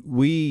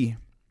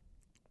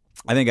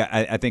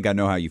 I think I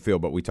know how you feel,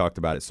 but we talked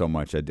about it so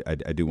much.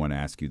 I do want to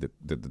ask you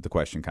the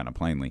question kind of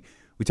plainly.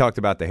 We talked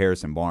about the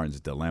Harrison Barnes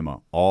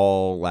dilemma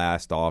all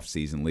last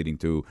offseason leading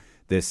to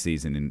this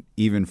season. And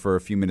even for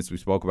a few minutes we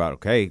spoke about,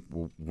 okay,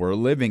 we're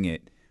living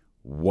it.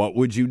 What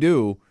would you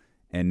do?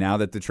 And now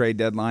that the trade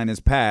deadline is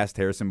passed,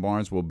 Harrison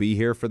Barnes will be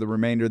here for the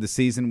remainder of the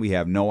season. We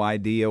have no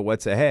idea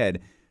what's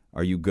ahead.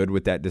 Are you good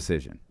with that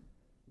decision?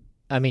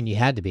 I mean, you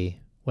had to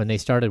be. When they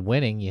started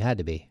winning, you had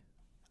to be.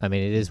 I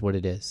mean, it is what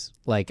it is.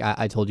 Like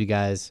I told you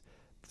guys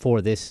for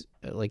this,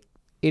 like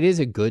it is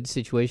a good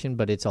situation,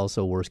 but it's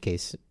also a worst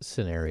case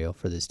scenario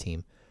for this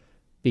team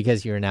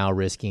because you're now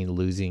risking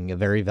losing a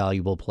very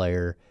valuable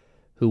player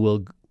who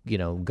will,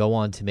 go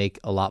on to make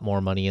a lot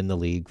more money in the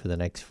league for the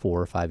next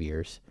 4 or 5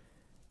 years.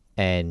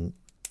 And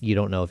you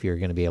don't know if you're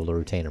going to be able to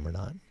retain him or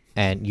not.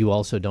 And you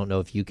also don't know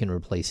if you can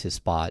replace his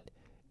spot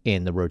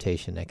in the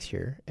rotation next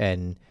year.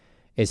 And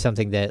it's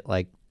something that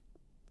like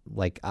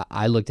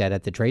I looked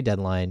at the trade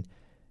deadline.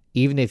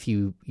 Even if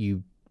you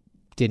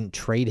didn't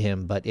trade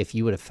him, but if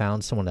you would have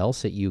found someone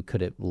else that you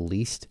could at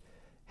least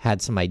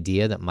had some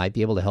idea that might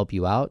be able to help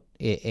you out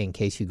in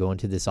case you go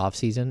into this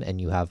offseason and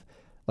you have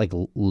like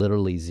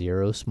literally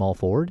zero small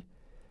forward,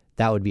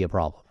 that would be a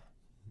problem.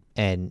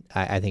 And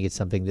I think it's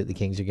something that the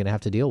Kings are going to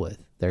have to deal with.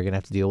 They're going to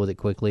have to deal with it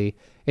quickly.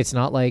 It's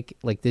not like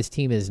this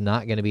team is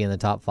not going to be in the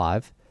top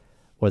 5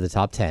 or the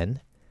top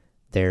 10.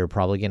 They're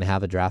probably going to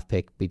have a draft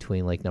pick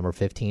between like number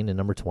 15 and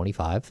number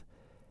 25.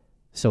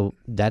 So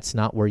that's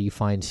not where you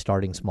find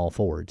starting small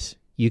forwards.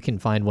 You can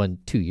find one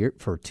 2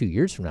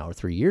 years from now or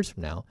 3 years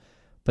from now,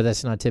 but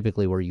that's not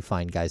typically where you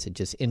find guys that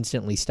just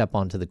instantly step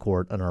onto the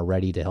court and are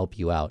ready to help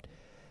you out.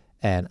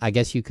 And I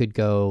guess you could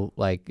go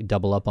like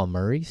double up on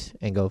Murray's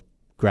and go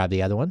grab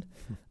the other one,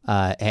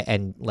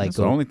 and like that's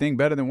the only thing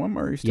better than one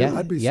Murray's. Yeah,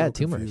 I'd be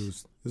two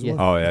Murray's. Yeah.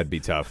 Oh, that'd be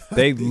tough.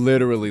 They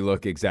literally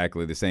look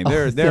exactly the same.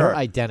 They're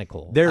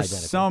identical.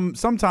 There's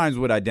sometimes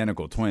with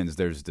identical twins,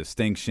 there's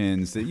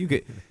distinctions that you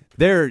could.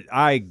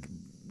 They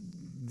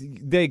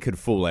could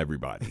fool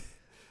everybody.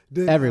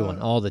 Everyone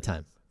all the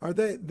time. Are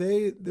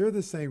they're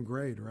the same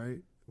grade, right?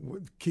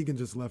 Keegan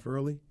just left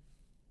early.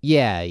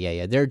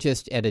 Yeah. They're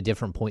just at a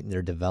different point in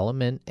their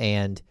development,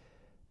 and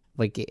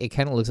like it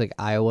kind of looks like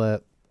Iowa.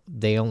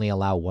 They only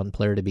allow one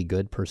player to be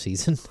good per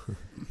season.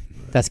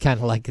 That's kind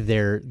of like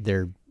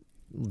the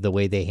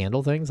way they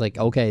handle things. Like,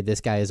 okay,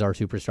 this guy is our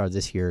superstar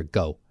this year.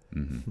 Go.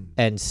 Mm-hmm.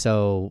 And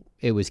so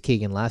it was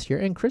Keegan last year,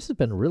 and Chris has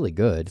been really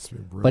good,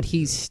 but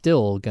he's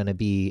still going to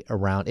be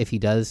around. If he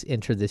does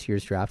enter this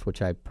year's draft,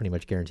 which I pretty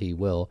much guarantee he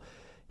will,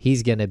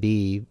 he's going to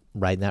be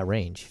right in that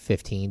range,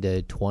 15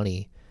 to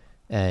 20.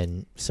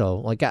 And so,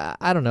 like,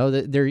 I don't know.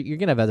 You're going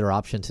to have other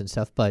options and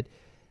stuff, but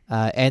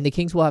and the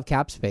Kings will have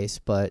cap space,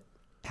 but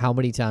how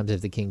many times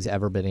have the Kings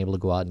ever been able to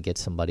go out and get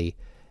somebody?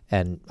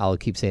 And I'll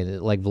keep saying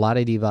it, like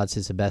Vlade Divac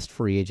is the best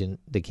free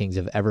agent the Kings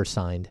have ever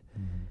signed.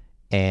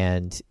 Mm-hmm.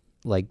 And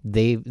like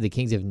the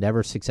Kings have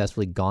never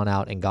successfully gone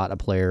out and got a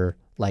player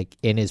like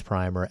in his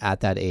prime or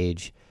at that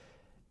age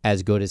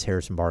as good as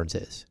Harrison Barnes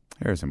is.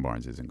 Harrison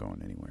Barnes isn't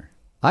going anywhere.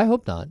 I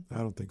hope not. I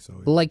don't think so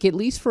either. Like at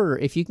least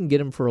if you can get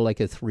him for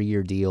like a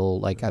 3-year deal,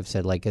 like I've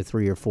said, like a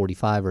 3 or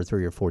 45 or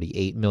 3 or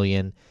 48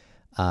 million,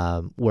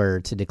 where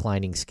it's a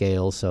declining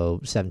scale,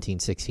 so 17,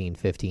 16,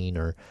 15,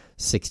 or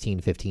 16,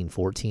 15,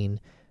 14.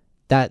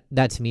 That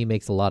to me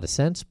makes a lot of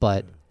sense,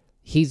 but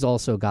he's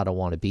also got to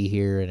want to be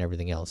here and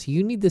everything else.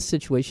 You need this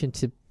situation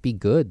to be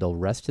good the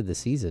rest of the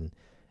season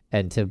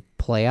and to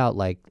play out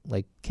like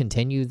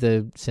continue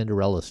the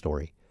Cinderella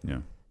story. Yeah.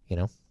 You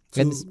know?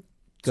 Go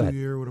ahead. 2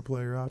 year with a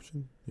player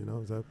option,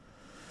 is that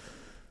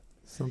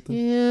something?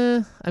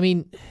 Yeah. I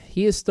mean,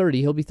 he is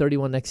 30. He'll be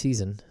 31 next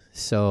season.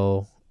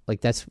 So,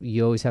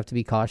 you always have to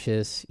be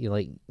cautious.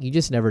 You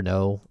just never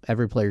know.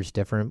 Every player's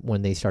different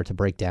when they start to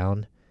break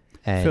down.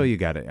 And I feel you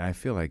got it. I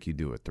feel like you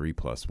do a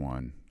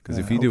 3+1 because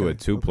if you do a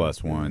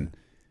 2+1,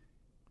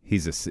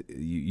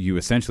 you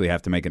essentially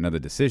have to make another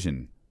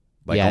decision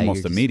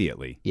almost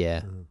immediately.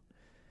 Yeah.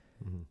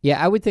 Mm-hmm.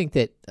 Yeah, I would think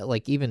that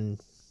even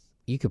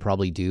you could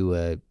probably do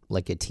a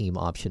team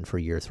option for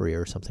year 3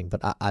 or something, but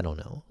I don't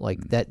know.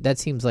 That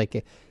seems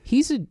like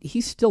he's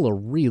still a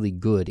really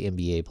good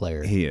NBA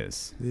player. He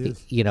is.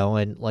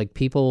 And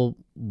people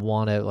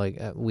want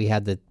to we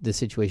had the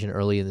situation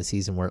early in the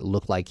season where it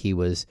looked like he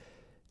was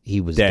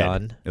dead.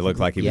 Done. It looked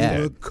like he was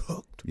dead.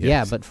 Cooked. Yes.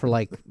 Yeah, but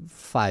for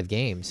 5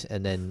 games,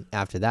 and then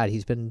after that,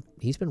 he's been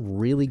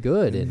really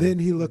good. And then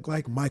he looked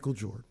like Michael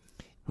Jordan.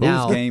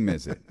 Now, whose game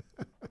is it?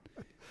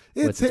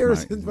 It's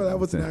Harrison, but that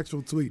was an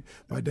actual tweet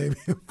by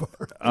Damian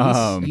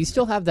Barnes. You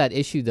still have that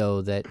issue,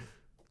 though, that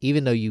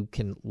even though you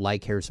can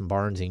like Harrison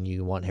Barnes and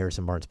you want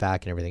Harrison Barnes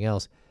back and everything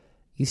else,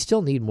 you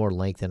still need more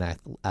length and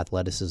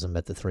athleticism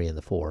at the 3 and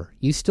the 4.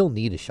 You still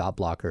need a shot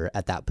blocker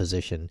at that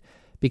position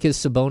because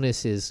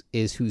Sabonis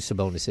is who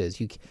Sabonis is.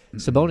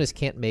 Sabonis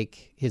can't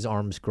make his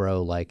arms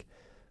grow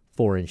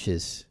 4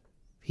 inches.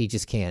 He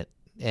just can't.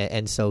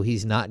 And so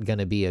he's not going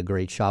to be a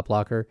great shot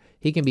blocker.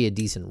 He can be a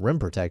decent rim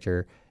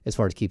protector as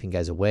far as keeping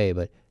guys away,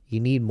 but you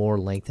need more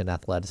length and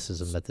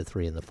athleticism at the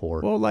 3 and the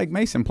 4. Well,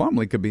 Mason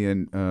Plumlee could be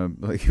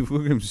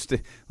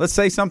let's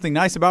say something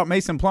nice about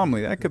Mason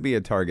Plumlee. That could be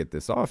a target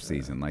this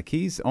offseason.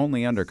 He's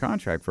only under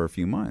contract for a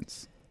few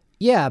months.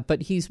 Yeah,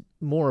 but he's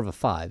more of a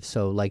 5,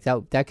 so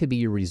that could be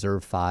your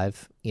reserve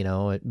 5,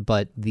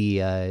 but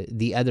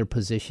the other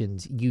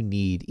positions you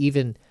need,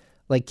 even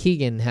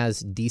Keegan has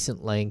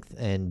decent length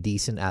and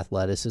decent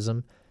athleticism,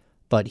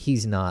 but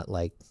he's not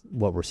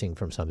what we're seeing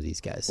from some of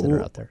these guys that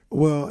are out there.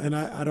 Well, and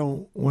I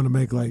don't want to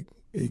make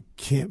it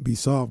can't be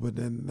solved, but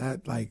then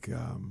that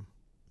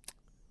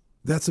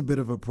that's a bit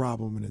of a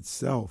problem in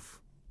itself.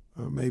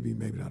 Maybe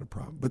not a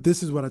problem. But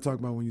this is what I talk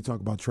about when you talk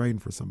about trading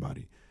for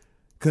somebody.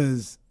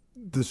 Because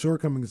the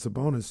shortcomings of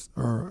Sabonis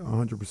are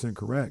 100%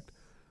 correct.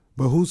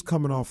 But who's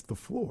coming off the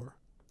floor?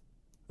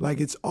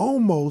 It's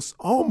almost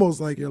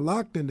like you're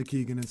locked into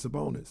Keegan and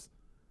Sabonis.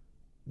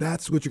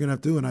 That's what you're going to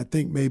have to do. And I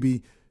think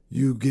maybe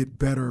you get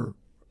better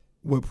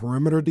with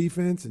perimeter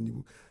defense and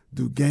you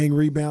do gang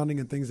rebounding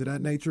and things of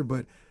that nature.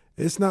 But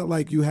it's not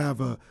like you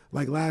have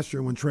like last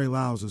year when Trey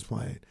Lyles was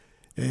playing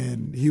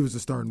and he was the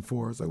starting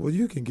 4. It's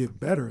you can get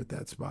better at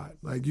that spot.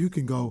 You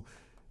can go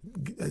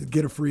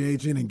get a free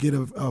agent and get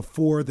a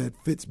 4 that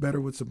fits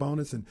better with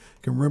Sabonis and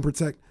can rim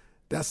protect.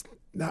 That's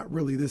not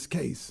really this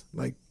case.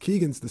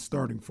 Keegan's the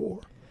starting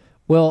 4.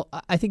 Well,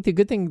 I think the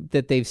good thing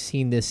that they've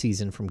seen this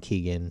season from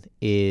Keegan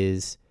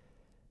is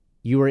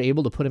you were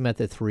able to put him at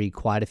the 3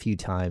 quite a few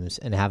times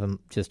and have him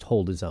just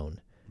hold his own.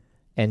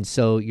 And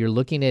so you're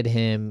looking at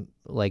him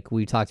like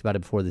we talked about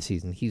it before the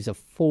season. He's a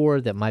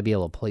 4 that might be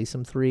able to play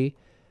some 3.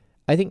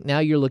 I think now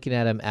you're looking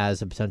at him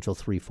as a potential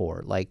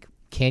 3-4.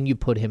 Can you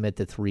put him at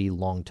the 3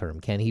 long-term?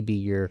 Can he be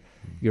your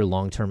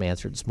long-term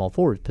answer at small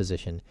forward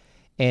position?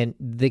 And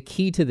the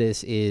key to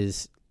this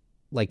is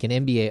an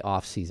NBA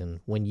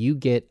offseason, when you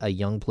get a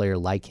young player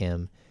like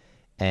him,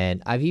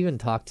 and I've even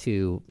talked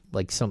to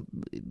some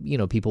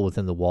people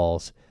within the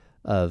walls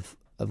of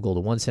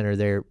Golden One Center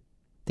there,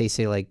 they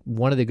say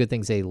one of the good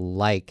things they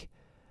like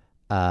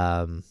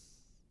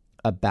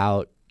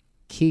about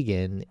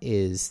Keegan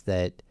is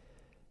that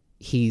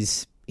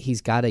he's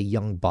got a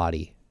young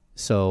body.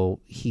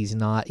 So he's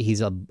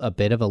a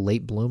bit of a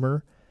late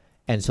bloomer,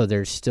 and so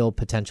there's still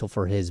potential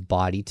for his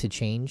body to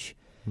change.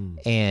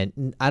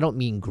 And I don't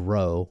mean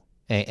grow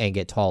and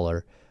get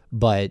taller,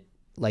 but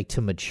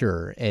to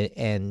mature.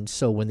 And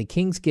so when the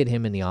Kings get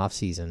him in the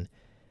offseason,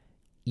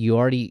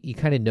 you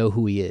kind of know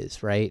who he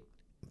is, right?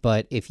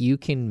 But if you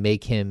can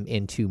make him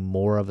into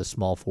more of a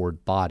small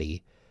forward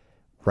body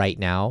right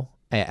now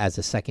as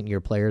a second-year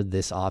player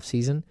this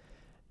offseason,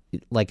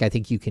 I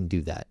think you can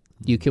do that.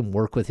 You can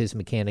work with his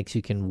mechanics.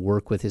 You can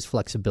work with his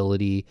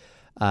flexibility.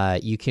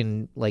 You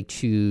can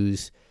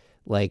choose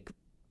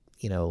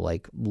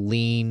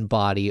lean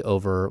body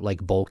over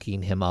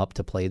bulking him up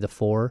to play the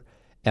 4.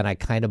 And I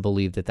kind of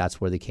believe that that's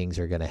where the Kings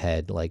are going to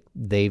head.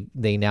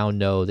 They now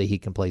know that he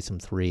can play some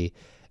 3,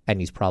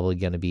 and he's probably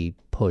going to be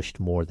pushed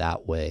more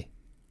that way.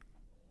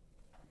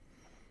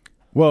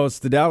 Well, it's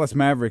the Dallas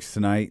Mavericks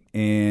tonight,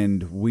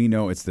 and we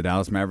know it's the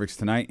Dallas Mavericks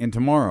tonight and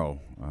tomorrow.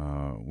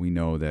 We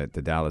know that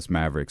the Dallas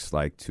Mavericks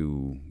like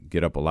to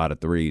get up a lot of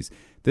threes.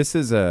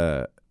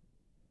 I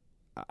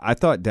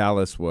thought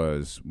Dallas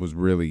was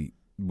really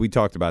we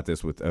talked about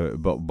this with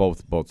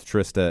both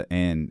Trista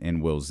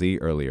and Will Z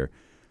earlier.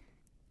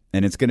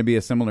 And it's going to be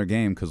a similar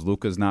game because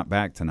Luka's not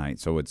back tonight.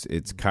 So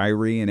it's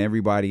Kyrie and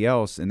everybody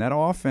else. And that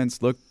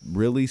offense looked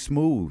really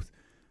smooth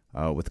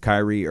with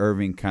Kyrie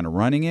Irving kind of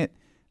running it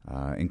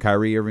and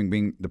Kyrie Irving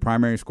being the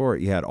primary scorer.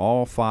 You had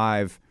all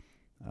 5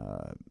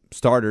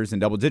 starters in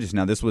double digits.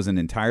 Now, this was an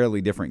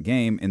entirely different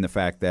game in the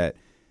fact that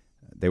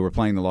they were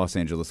playing the Los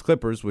Angeles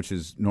Clippers, which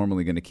is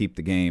normally going to keep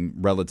the game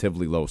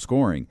relatively low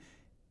scoring.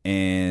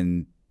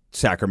 And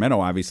Sacramento,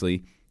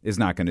 obviously, is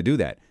not going to do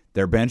that.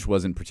 Their bench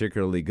wasn't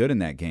particularly good in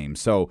that game.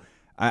 So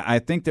I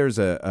think there's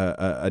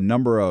a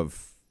number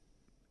of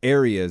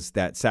areas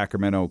that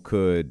Sacramento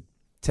could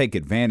take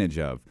advantage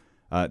of,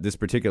 this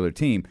particular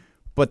team.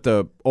 But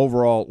the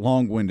overall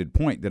long-winded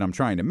point that I'm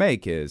trying to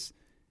make is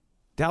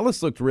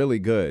Dallas looked really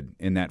good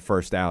in that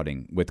first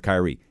outing with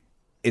Kyrie.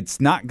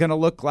 It's not going to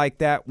look like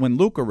that when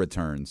Luka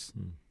returns.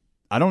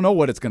 I don't know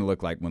what it's going to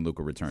look like when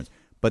Luka returns.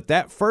 But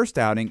that first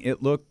outing,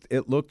 it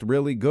looked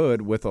really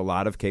good with a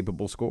lot of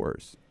capable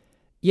scorers.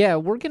 Yeah,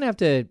 we're going to have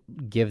to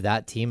give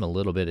that team a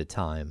little bit of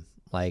time.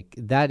 Like,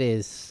 that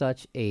is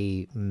such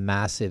a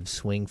massive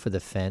swing for the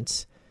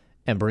fence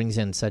and brings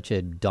in such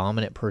a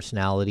dominant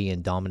personality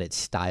and dominant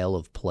style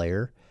of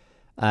player.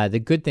 The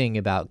good thing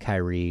about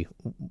Kyrie,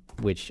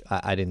 which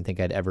I didn't think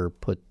I'd ever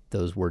put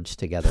those words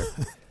together.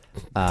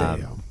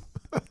 Damn.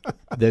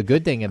 The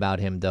good thing about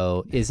him,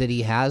 though, is that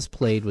he has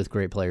played with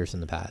great players in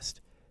the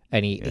past.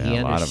 And he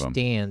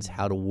understands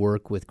how to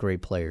work with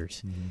great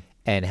players. Mm-hmm.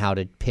 And how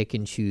to pick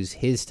and choose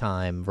his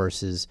time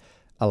versus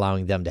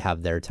allowing them to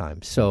have their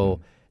time. So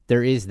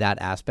there is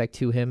that aspect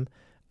to him.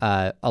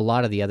 A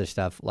lot of the other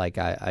stuff, like,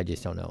 I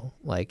just don't know.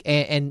 Like,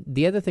 and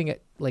the other thing,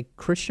 like,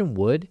 Christian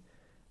Wood,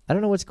 I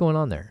don't know what's going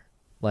on there.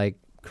 Like,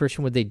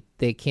 Christian Wood,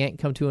 they can't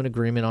come to an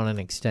agreement on an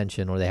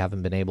extension, or they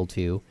haven't been able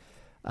to.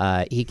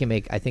 He can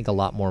make, I think, a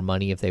lot more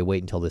money if they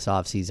wait until this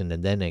offseason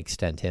and then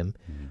extend him.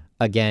 Mm-hmm.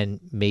 Again,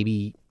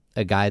 maybe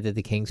a guy that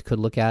the Kings could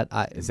look at.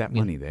 Is that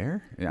money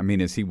there? I mean,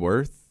 is he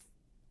worth?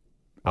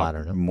 I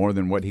don't know. More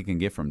than what he can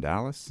get from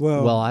Dallas?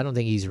 Well, I don't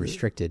think he's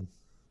restricted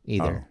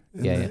either. Oh.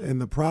 And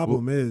the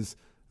problem is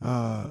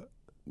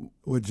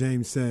what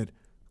James said.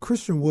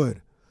 Christian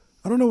Wood,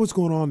 I don't know what's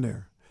going on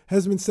there.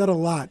 Has been said a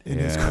lot in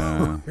his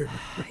career.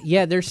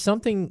 Yeah, there's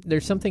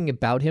something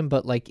about him,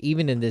 but like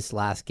even in this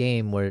last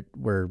game where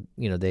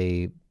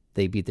they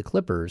beat the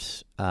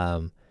Clippers,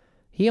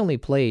 he only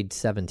played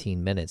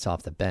 17 minutes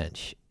off the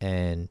bench,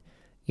 and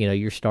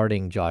you're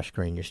starting Josh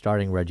Green, you're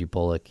starting Reggie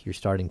Bullock, you're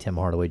starting Tim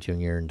Hardaway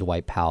Jr. and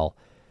Dwight Powell.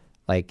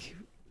 Like,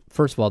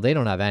 first of all, they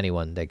don't have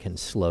anyone that can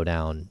slow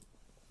down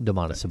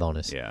Domantas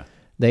Sabonis. Yeah.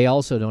 They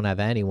also don't have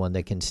anyone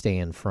that can stay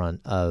in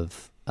front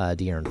of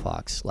De'Aaron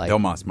Fox. Like,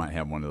 Domas might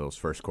have one of those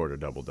first quarter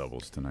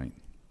double-doubles tonight.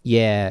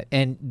 Yeah,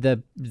 and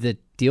the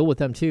deal with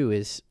them, too,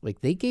 is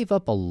like they gave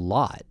up a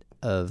lot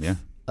of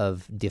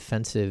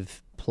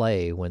defensive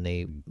play when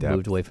they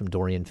moved away from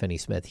Dorian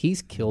Finney-Smith.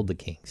 He's killed the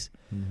Kings.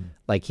 Mm-hmm.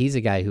 Like, he's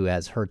a guy who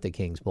has hurt the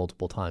Kings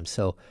multiple times.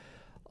 So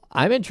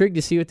I'm intrigued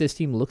to see what this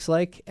team looks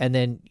like, and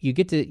then you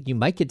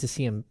might get to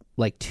see him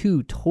like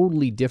 2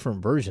 totally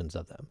different versions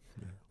of them.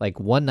 Yeah. Like,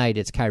 one night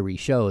it's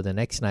Kyrie's show, the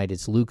next night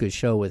it's Luka's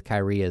show with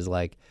Kyrie as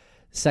like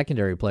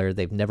secondary player.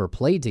 They've never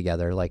played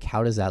together. Like,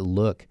 how does that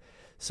look?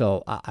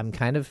 So I'm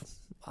kind of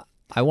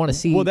I want to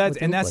see. Well,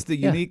 that's the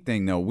unique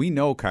thing, though. We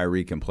know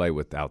Kyrie can play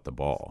without the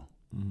ball.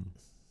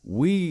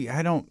 Mm-hmm.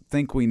 I don't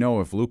think we know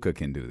if Luka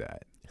can do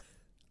that.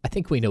 I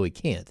think we know he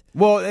can't.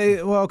 Well,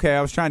 okay.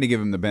 I was trying to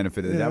give him the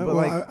benefit of that,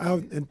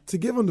 but and to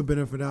give him the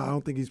benefit, I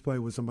don't think he's played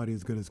with somebody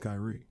as good as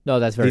Kyrie. No,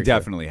 that's very. He true.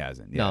 Definitely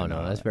hasn't. Yeah,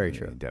 no, that's very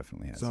true. He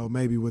definitely hasn't. So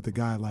maybe with a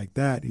guy like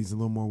that, he's a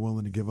little more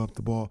willing to give up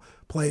the ball,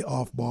 play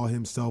off ball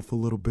himself a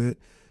little bit,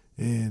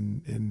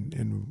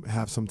 and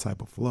have some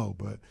type of flow.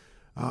 But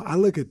I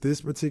look at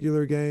this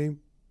particular game,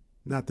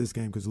 not this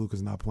game because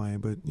Luka's not playing,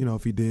 but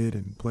if he did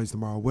and plays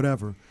tomorrow,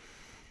 whatever.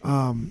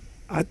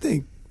 I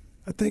think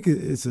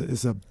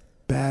it's a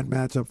bad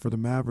matchup for the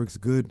Mavericks,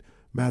 good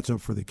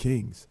matchup for the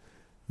Kings.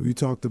 We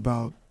talked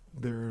about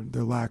their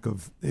lack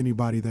of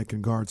anybody that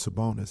can guard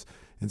Sabonis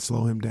and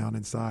slow him down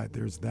inside.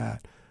 There's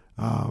that.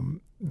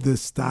 The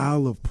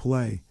style of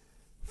play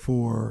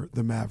for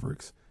the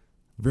Mavericks,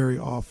 very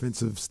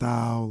offensive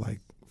style, like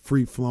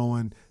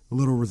free-flowing, a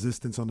little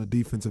resistance on the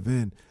defensive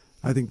end.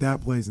 I think that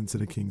plays into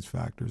the Kings'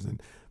 factors.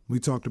 And we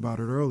talked about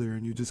it earlier,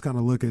 and you just kind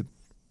of look at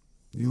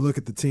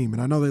the team.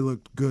 And I know they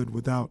looked good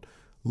without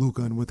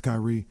Luka and with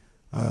Kyrie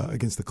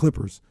against the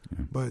Clippers.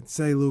 Yeah. But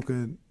say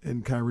Luka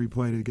and Kyrie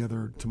play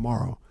together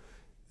tomorrow,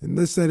 and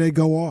let's say they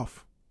go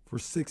off for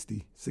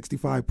 60,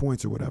 65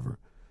 points or whatever.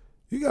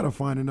 You got to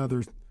find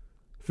another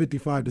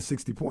 55 to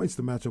 60 points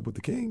to match up with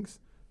the Kings.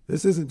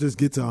 This isn't just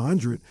get to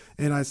 100.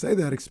 And I say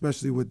that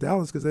especially with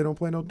Dallas because they don't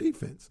play no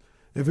defense.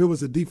 If it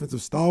was a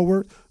defensive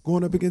stalwart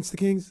going up against the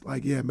Kings,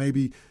 like, yeah,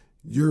 maybe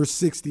you're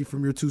 60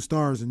 from your 2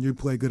 stars and you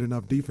play good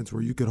enough defense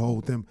where you could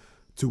hold them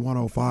to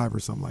 105 or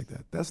something like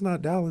that. That's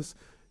not Dallas.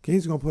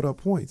 Kings are going to put up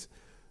points.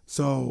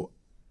 So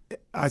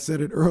I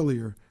said it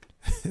earlier.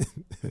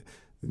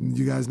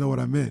 You guys know what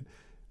I meant.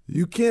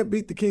 You can't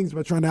beat the Kings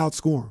by trying to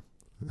outscore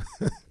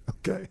them.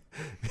 Okay.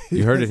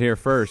 You heard it here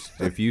first.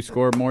 If you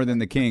score more than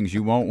the Kings,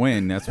 you won't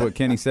win. That's what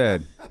Kenny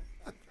said.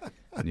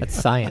 That's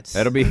science.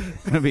 It'll be a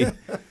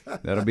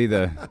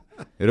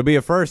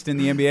first in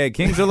the NBA.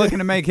 Kings are looking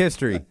to make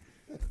history.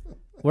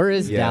 Where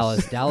is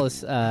Yes.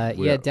 Dallas?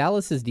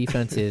 Dallas's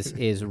defense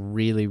is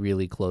really,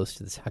 really close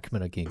to the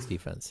Sacramento Kings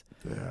defense.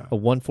 Yeah. A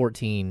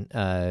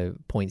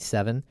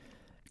 114.7,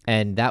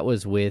 and that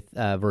was with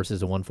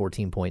versus a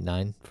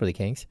 114.9 for the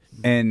Kings.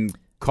 And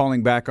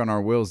calling back on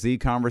our Will Z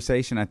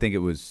conversation, I think it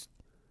was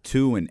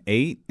 2 and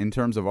 8 in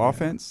terms of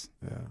offense.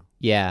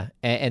 Yeah,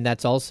 and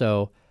that's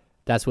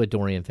with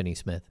Dorian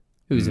Finney-Smith,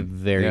 who's a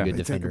very good They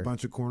defender. take a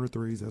bunch of corner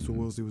threes. That's what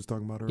Wilsey was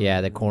talking about earlier.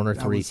 Yeah, the corner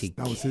That threes,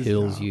 was he his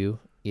kills job. you.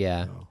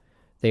 Yeah. So,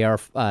 They are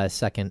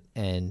second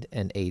and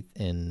eighth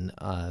in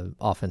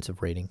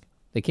offensive rating.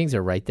 The Kings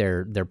are right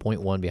there. They're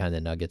 0.1 behind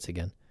the Nuggets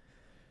again.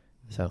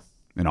 So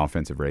An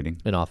offensive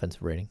rating. in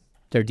offensive rating.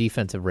 Their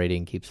defensive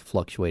rating keeps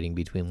fluctuating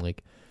between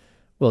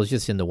it's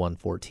just in the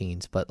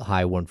 114s, but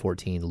high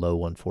 114, low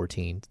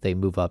 114. They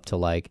move up to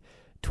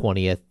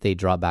 20th. They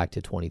drop back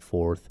to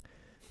 24th.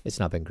 It's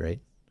not been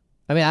great.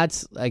 I mean,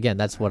 that's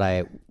what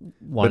I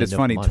want. But it's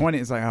funny. 20.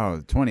 It's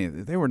like 20.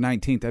 If they were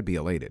 19th, I'd be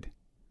elated.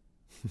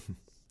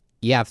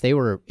 Yeah, if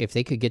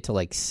they could get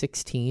to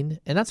 16,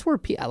 and that's where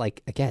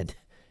again,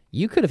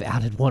 you could have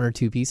added one or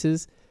two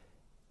pieces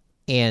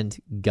and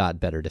got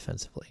better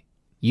defensively.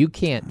 You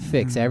can't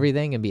fix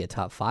everything and be a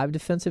top 5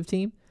 defensive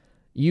team.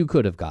 You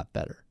could have got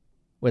better,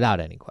 without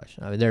any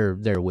question. I mean, there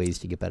are ways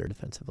to get better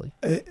defensively.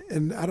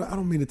 and I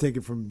don't mean to take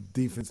it from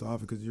defense to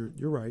offense because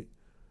you're right.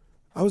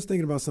 I was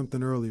thinking about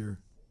something earlier.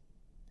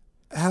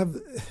 Have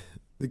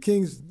the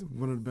Kings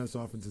one of the best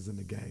offenses in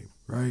the game,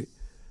 right?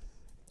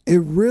 It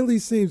really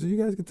seems, and you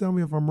guys can tell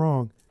me if I'm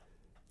wrong,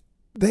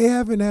 they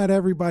haven't had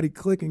everybody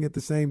clicking at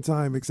the same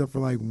time except for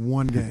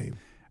one game.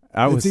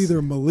 It's either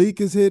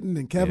Malik is hitting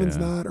and Kevin's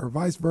not, or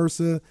vice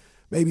versa.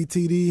 Maybe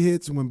TD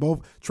hits when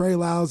both Trey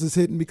Lyles is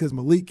hitting because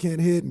Malik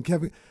can't hit and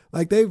Kevin.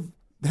 They've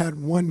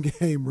had one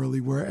game really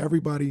where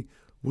everybody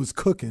was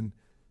cooking,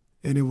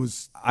 and it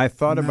was. I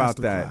thought about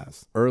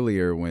masterclass. that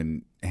earlier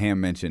when Ham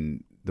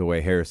mentioned the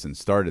way Harrison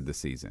started the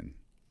season.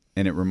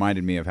 And it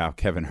reminded me of how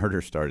Kevin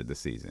Huerter started the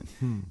season.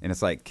 And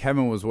it's like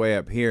Kevin was way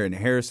up here and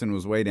Harrison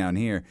was way down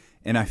here.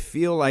 And I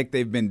feel like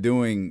they've been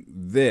doing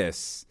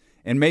this.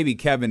 And maybe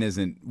Kevin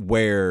isn't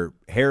where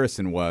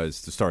Harrison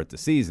was to start the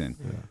season.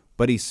 Yeah.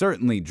 But he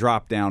certainly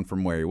dropped down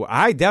from where he was.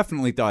 I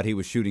definitely thought he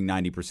was shooting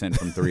 90%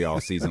 from 3 all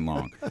season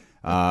long.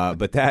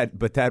 But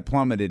that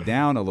plummeted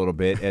down a little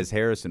bit as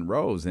Harrison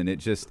rose. And it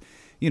just,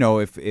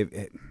 if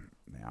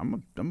I'm a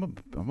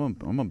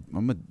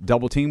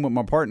double team with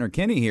my partner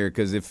Kenny here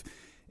because if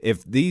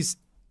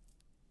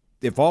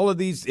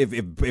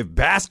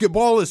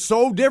basketball is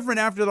so different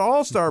after the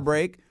All-Star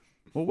break,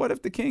 well, what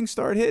if the Kings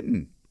start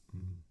hitting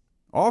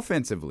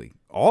offensively?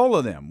 All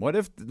of them. What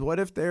if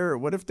their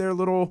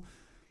little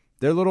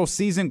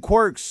season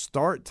quirks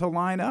start to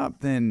line up?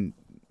 Then,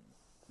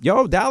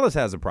 Dallas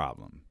has a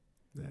problem.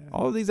 Yeah.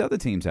 All of these other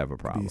teams have a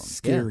problem. It'd be a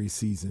scary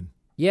season.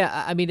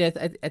 Yeah, I mean,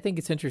 I think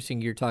it's interesting.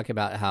 You're talking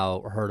about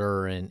how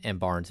Huerter and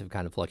Barnes have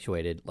kind of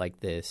fluctuated like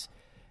this.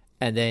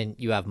 And then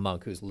you have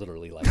Monk, who's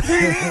literally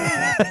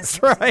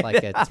that's right,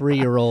 like a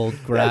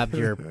 3-year-old grabbed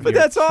your but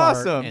that's chart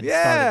awesome. And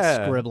Yeah,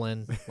 started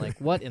scribbling.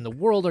 What in the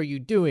world are you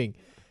doing?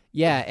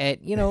 Yeah, and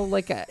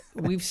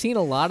we've seen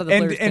a lot of the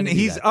players and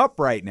he's up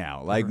right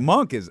now.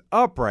 Monk is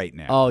up right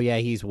now. Oh yeah,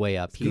 he's way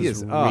up.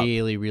 He's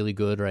really, up. really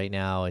good right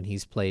now, and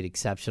he's played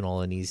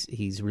exceptional. And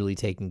he's really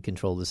taking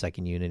control of the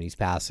second unit. He's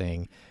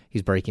passing.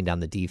 He's breaking down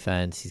the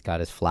defense. He's got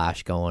his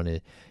flash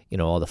going.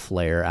 All the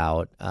flair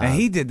out. And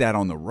he did that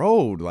on the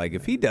road.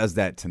 If he does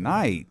that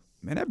tonight,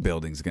 man, that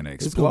building's gonna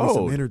explode. It's gonna be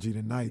some energy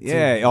tonight.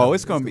 Yeah. Too.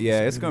 It's gonna be.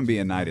 Yeah, it's gonna be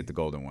a night at the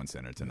Golden One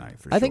Center tonight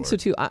for sure. I think so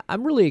too.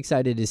 I'm really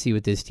excited to see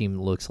what this team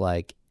looks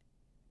like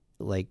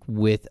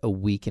with a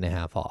week and a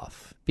half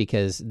off,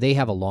 because they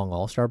have a long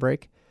All-Star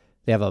break.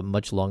 They have a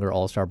much longer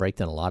All-Star break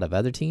than a lot of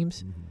other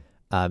teams,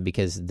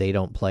 because they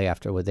don't play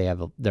after what they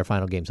have their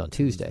final games on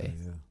Tuesday.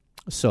 Yeah.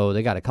 So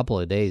they got a couple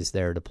of days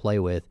there to play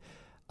with.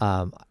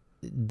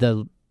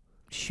 The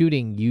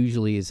shooting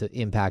usually is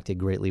impacted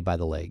greatly by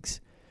the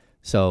legs.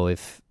 So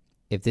if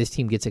this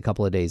team gets a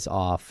couple of days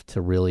off to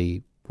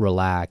really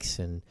relax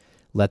and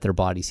let their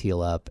bodies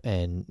heal up,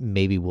 and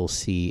maybe we'll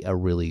see a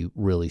really,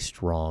 really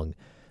strong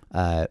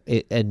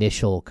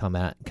initial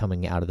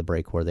coming out of the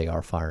break where they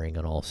are firing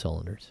on all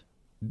cylinders.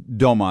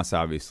 Domas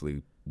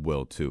obviously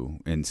will too,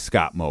 and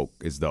Scott Moak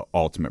is the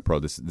ultimate pro.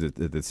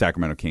 The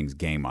Sacramento Kings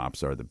game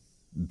ops are the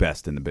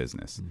best in the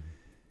business.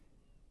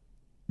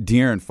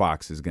 De'Aaron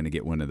Fox is going to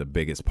get one of the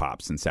biggest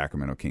pops in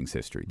Sacramento Kings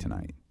history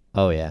tonight.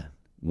 Oh yeah,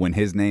 when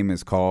his name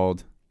is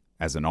called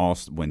as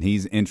when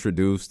he's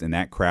introduced and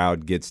that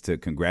crowd gets to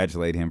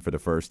congratulate him for the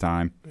first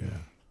time. Yeah.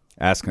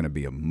 That's going to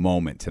be a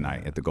moment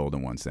tonight at the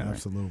Golden One Center.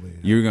 Absolutely. Yeah.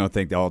 You're going to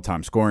think the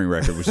all-time scoring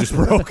record was just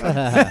broke.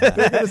 They're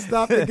going to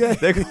stop the game.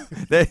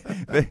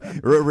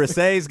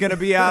 Rasay's going to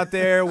be out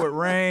there with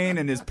rain,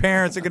 and his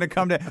parents are going to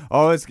come down.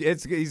 Oh, he's going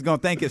to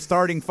think it's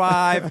starting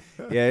five.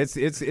 Yeah,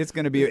 it's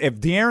going to be. If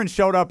De'Aaron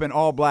showed up in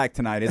all black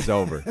tonight, it's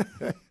over.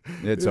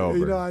 It's over.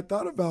 You know, I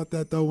thought about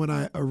that though when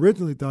I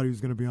originally thought he was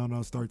going to be on the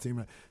All-Star team.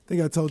 I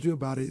think I told you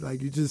about it.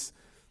 Like you just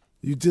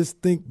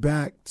think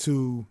back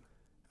to.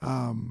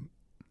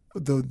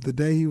 The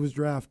day he was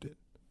drafted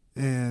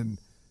and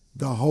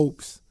the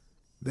hopes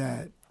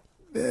that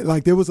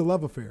like there was a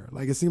love affair.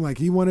 Like it seemed like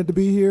he wanted to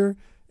be here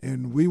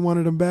and we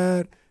wanted him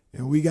bad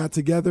and we got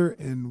together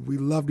and we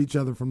loved each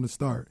other from the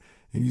start.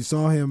 And you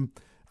saw him,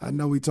 I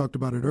know we talked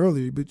about it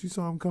earlier, but you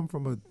saw him come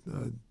from a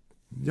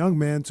young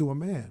man to a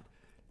man.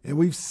 And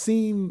we've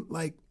seen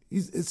like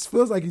it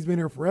feels like he's been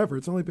here forever.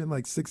 It's only been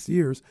like 6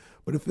 years,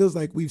 but it feels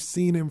like we've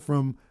seen him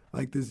from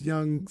like this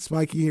young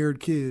spiky-haired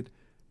kid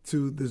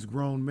to this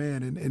grown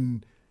man,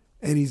 and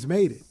he's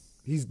made it.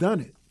 He's done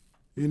it.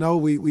 You know,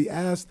 we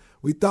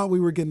thought we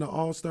were getting an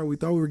all-star. We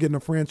thought we were getting a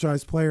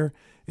franchise player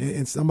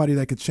and somebody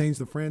that could change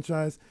the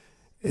franchise.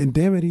 And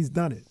damn it, he's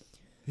done it.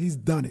 He's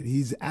done it.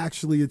 He's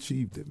actually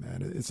achieved it,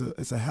 man.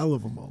 It's a hell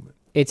of a moment.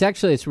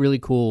 It's really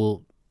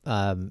cool.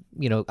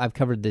 You know, I've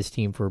covered this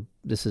team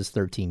this is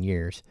 13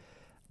 years,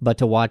 but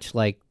to watch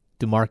like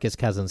DeMarcus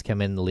Cousins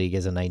come in the league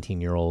as a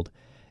 19-year-old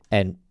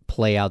and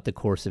play out the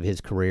course of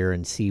his career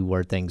and see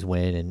where things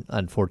went, and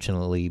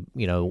unfortunately,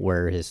 you know,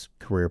 where his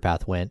career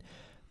path went.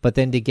 But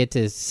then to get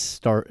to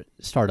start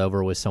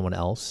over with someone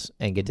else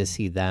and get to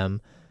see them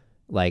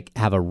like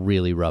have a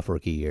really rough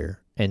rookie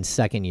year, and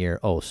second year,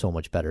 oh, so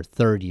much better.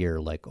 Third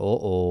year, like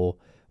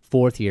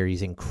fourth year,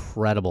 he's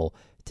incredible.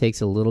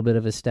 Takes a little bit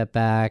of a step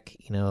back.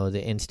 You know,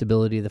 the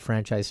instability of the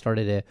franchise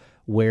started to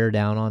wear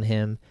down on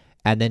him.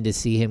 And then to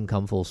see him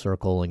come full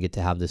circle and get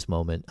to have this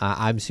moment,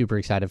 I'm super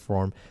excited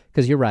for him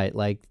because you're right.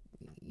 Like,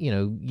 you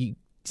know, you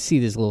see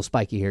this little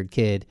spiky-haired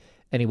kid,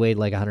 and he weighed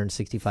like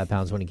 165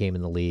 pounds when he came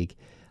in the league.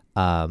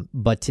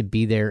 But to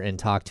be there and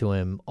talk to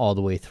him all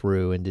the way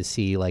through and to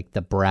see like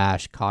the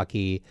brash,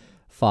 cocky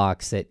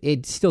Fox that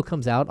it still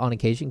comes out on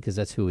occasion because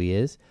that's who he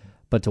is.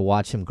 But to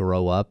watch him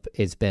grow up,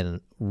 it's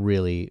been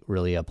really,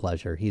 really a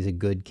pleasure. He's a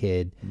good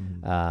kid.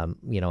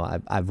 You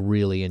know, I've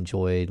really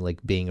enjoyed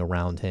like being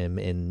around him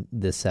in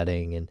this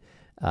setting, and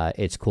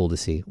it's cool to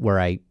see.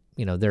 Where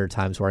there are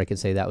times where I could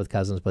say that with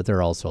Cousins, but there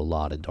are also a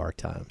lot of dark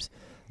times.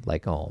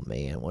 Like, oh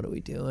man, what are we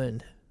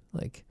doing?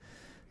 Like,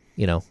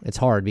 you know, it's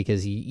hard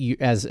because you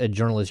as a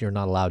journalist, you're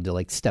not allowed to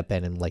like step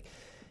in and like,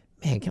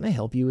 man, can I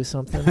help you with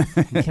something?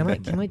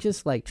 Can I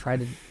just like try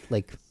to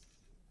like,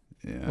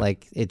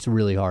 like it's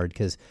really hard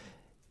because.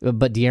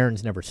 But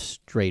De'Aaron's never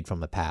strayed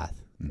from a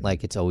path. Mm-hmm.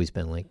 Like, it's always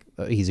been like,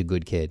 he's a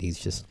good kid. He's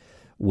just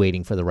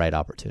waiting for the right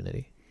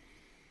opportunity.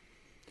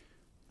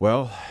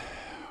 Well,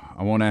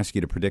 I won't ask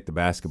you to predict the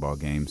basketball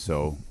game,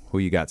 so who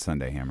you got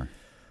Sunday, Hammer?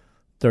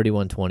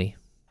 31-20.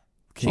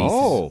 Chiefs.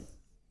 Oh.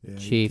 Yeah,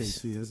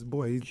 Chiefs. His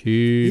boy. Chiefs.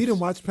 He didn't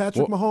watch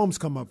Patrick Mahomes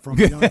come up from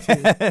the young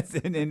team.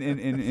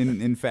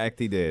 In fact,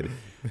 he did.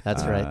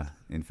 That's right.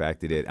 In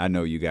fact, he did. I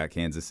know you got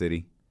Kansas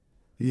City.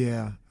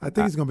 Yeah, I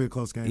think it's going to be a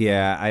close game.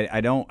 Yeah,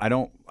 I don't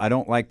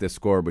like the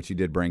score, but you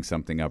did bring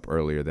something up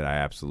earlier that I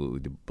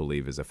absolutely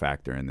believe is a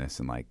factor in this,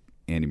 and like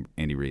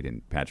Andy Reid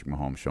and Patrick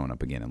Mahomes showing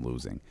up again and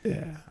losing.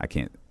 Yeah, I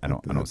don't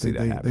see that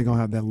happening. They're going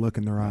to have that look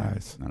in their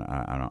eyes.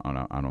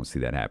 I don't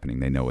see that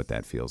happening. They know what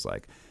that feels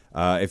like.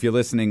 If you're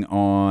listening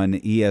on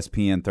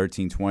ESPN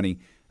 1320,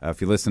 if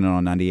you're listening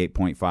on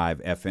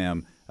 98.5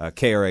 FM.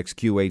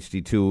 KRXQ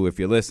HD2. If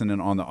you're listening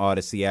on the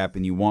Odyssey app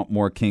and you want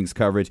more Kings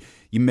coverage,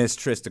 you missed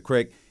Trista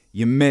Crick.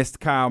 You missed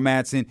Kyle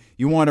Madsen.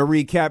 You want to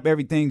recap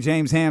everything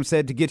James Ham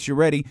said to get you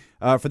ready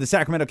for the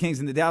Sacramento Kings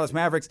and the Dallas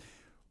Mavericks.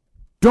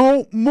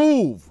 Don't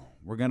move.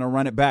 We're going to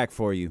run it back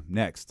for you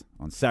next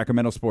on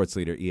Sacramento Sports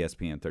Leader,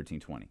 ESPN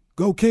 1320.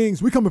 Go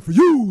Kings. We coming for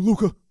you,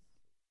 Luka.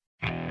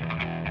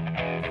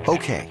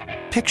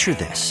 Okay, picture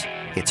this.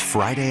 It's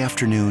Friday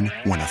afternoon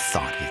when a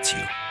thought hits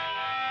you.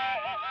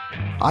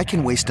 I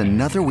can waste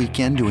another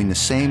weekend doing the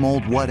same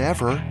old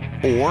whatever,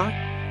 or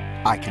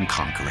I can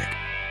conquer it.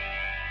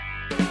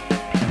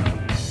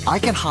 I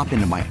can hop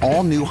into my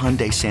all-new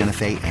Hyundai Santa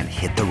Fe and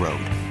hit the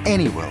road.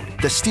 Any road.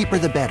 The steeper,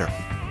 the better.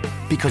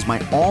 Because my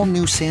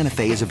all-new Santa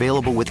Fe is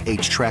available with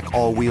H-Track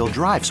all-wheel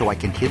drive, so I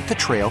can hit the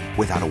trail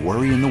without a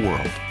worry in the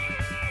world.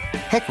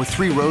 Heck, with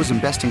 3 rows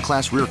and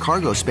best-in-class rear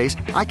cargo space,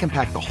 I can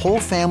pack the whole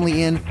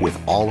family in with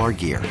all our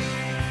gear.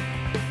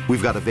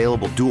 We've got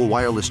available dual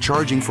wireless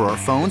charging for our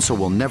phones, so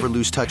we'll never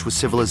lose touch with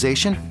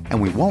civilization,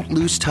 and we won't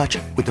lose touch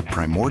with the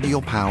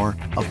primordial power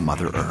of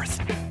Mother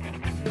Earth.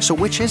 So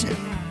which is it?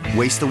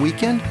 Waste the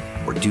weekend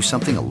or do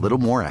something a little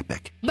more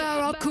epic?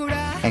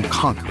 And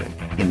conquer it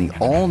in the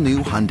all-new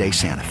Hyundai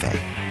Santa Fe.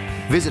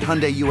 Visit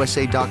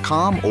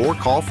HyundaiUSA.com or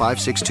call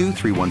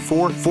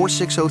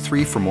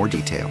 562-314-4603 for more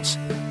details.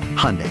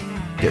 Hyundai,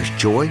 there's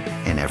joy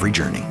in every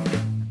journey.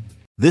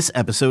 This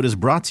episode is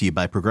brought to you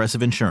by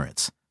Progressive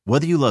Insurance.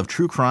 Whether you love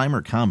true crime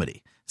or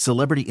comedy,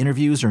 celebrity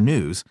interviews, or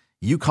news,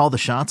 you call the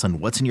shots on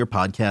what's in your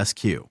podcast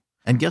queue.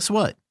 And guess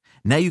what?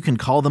 Now you can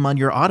call them on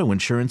your auto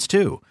insurance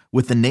too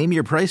with the Name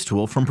Your Price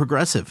tool from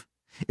Progressive.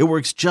 It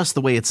works just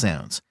the way it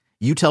sounds.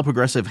 You tell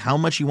Progressive how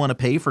much you want to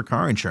pay for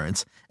car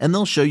insurance, and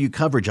they'll show you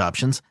coverage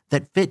options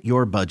that fit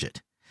your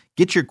budget.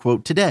 Get your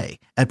quote today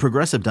at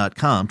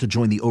Progressive.com to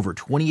join the over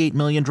 28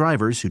 million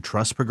drivers who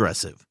trust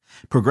Progressive.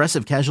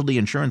 Progressive Casualty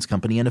Insurance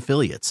Company and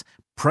Affiliates.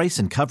 Price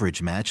and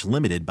coverage match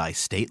limited by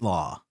state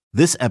law.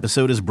 This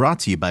episode is brought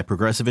to you by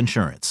Progressive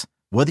Insurance.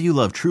 Whether you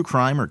love true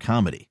crime or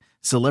comedy,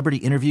 celebrity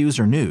interviews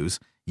or news,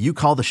 you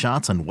call the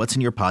shots on what's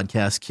in your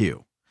podcast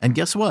queue. And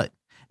guess what?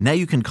 Now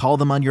you can call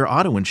them on your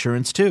auto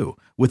insurance too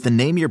with the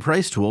Name Your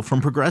Price tool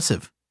from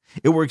Progressive.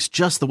 It works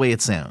just the way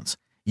it sounds.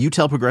 You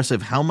tell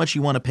Progressive how much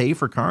you want to pay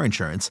for car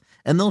insurance,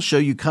 and they'll show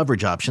you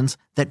coverage options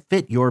that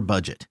fit your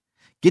budget.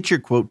 Get your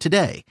quote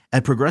today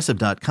at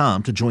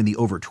Progressive.com to join the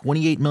over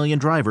 28 million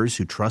drivers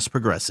who trust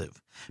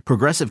Progressive.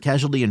 Progressive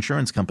Casualty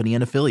Insurance Company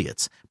and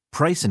Affiliates.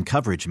 Price and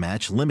coverage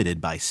match limited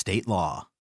by state law.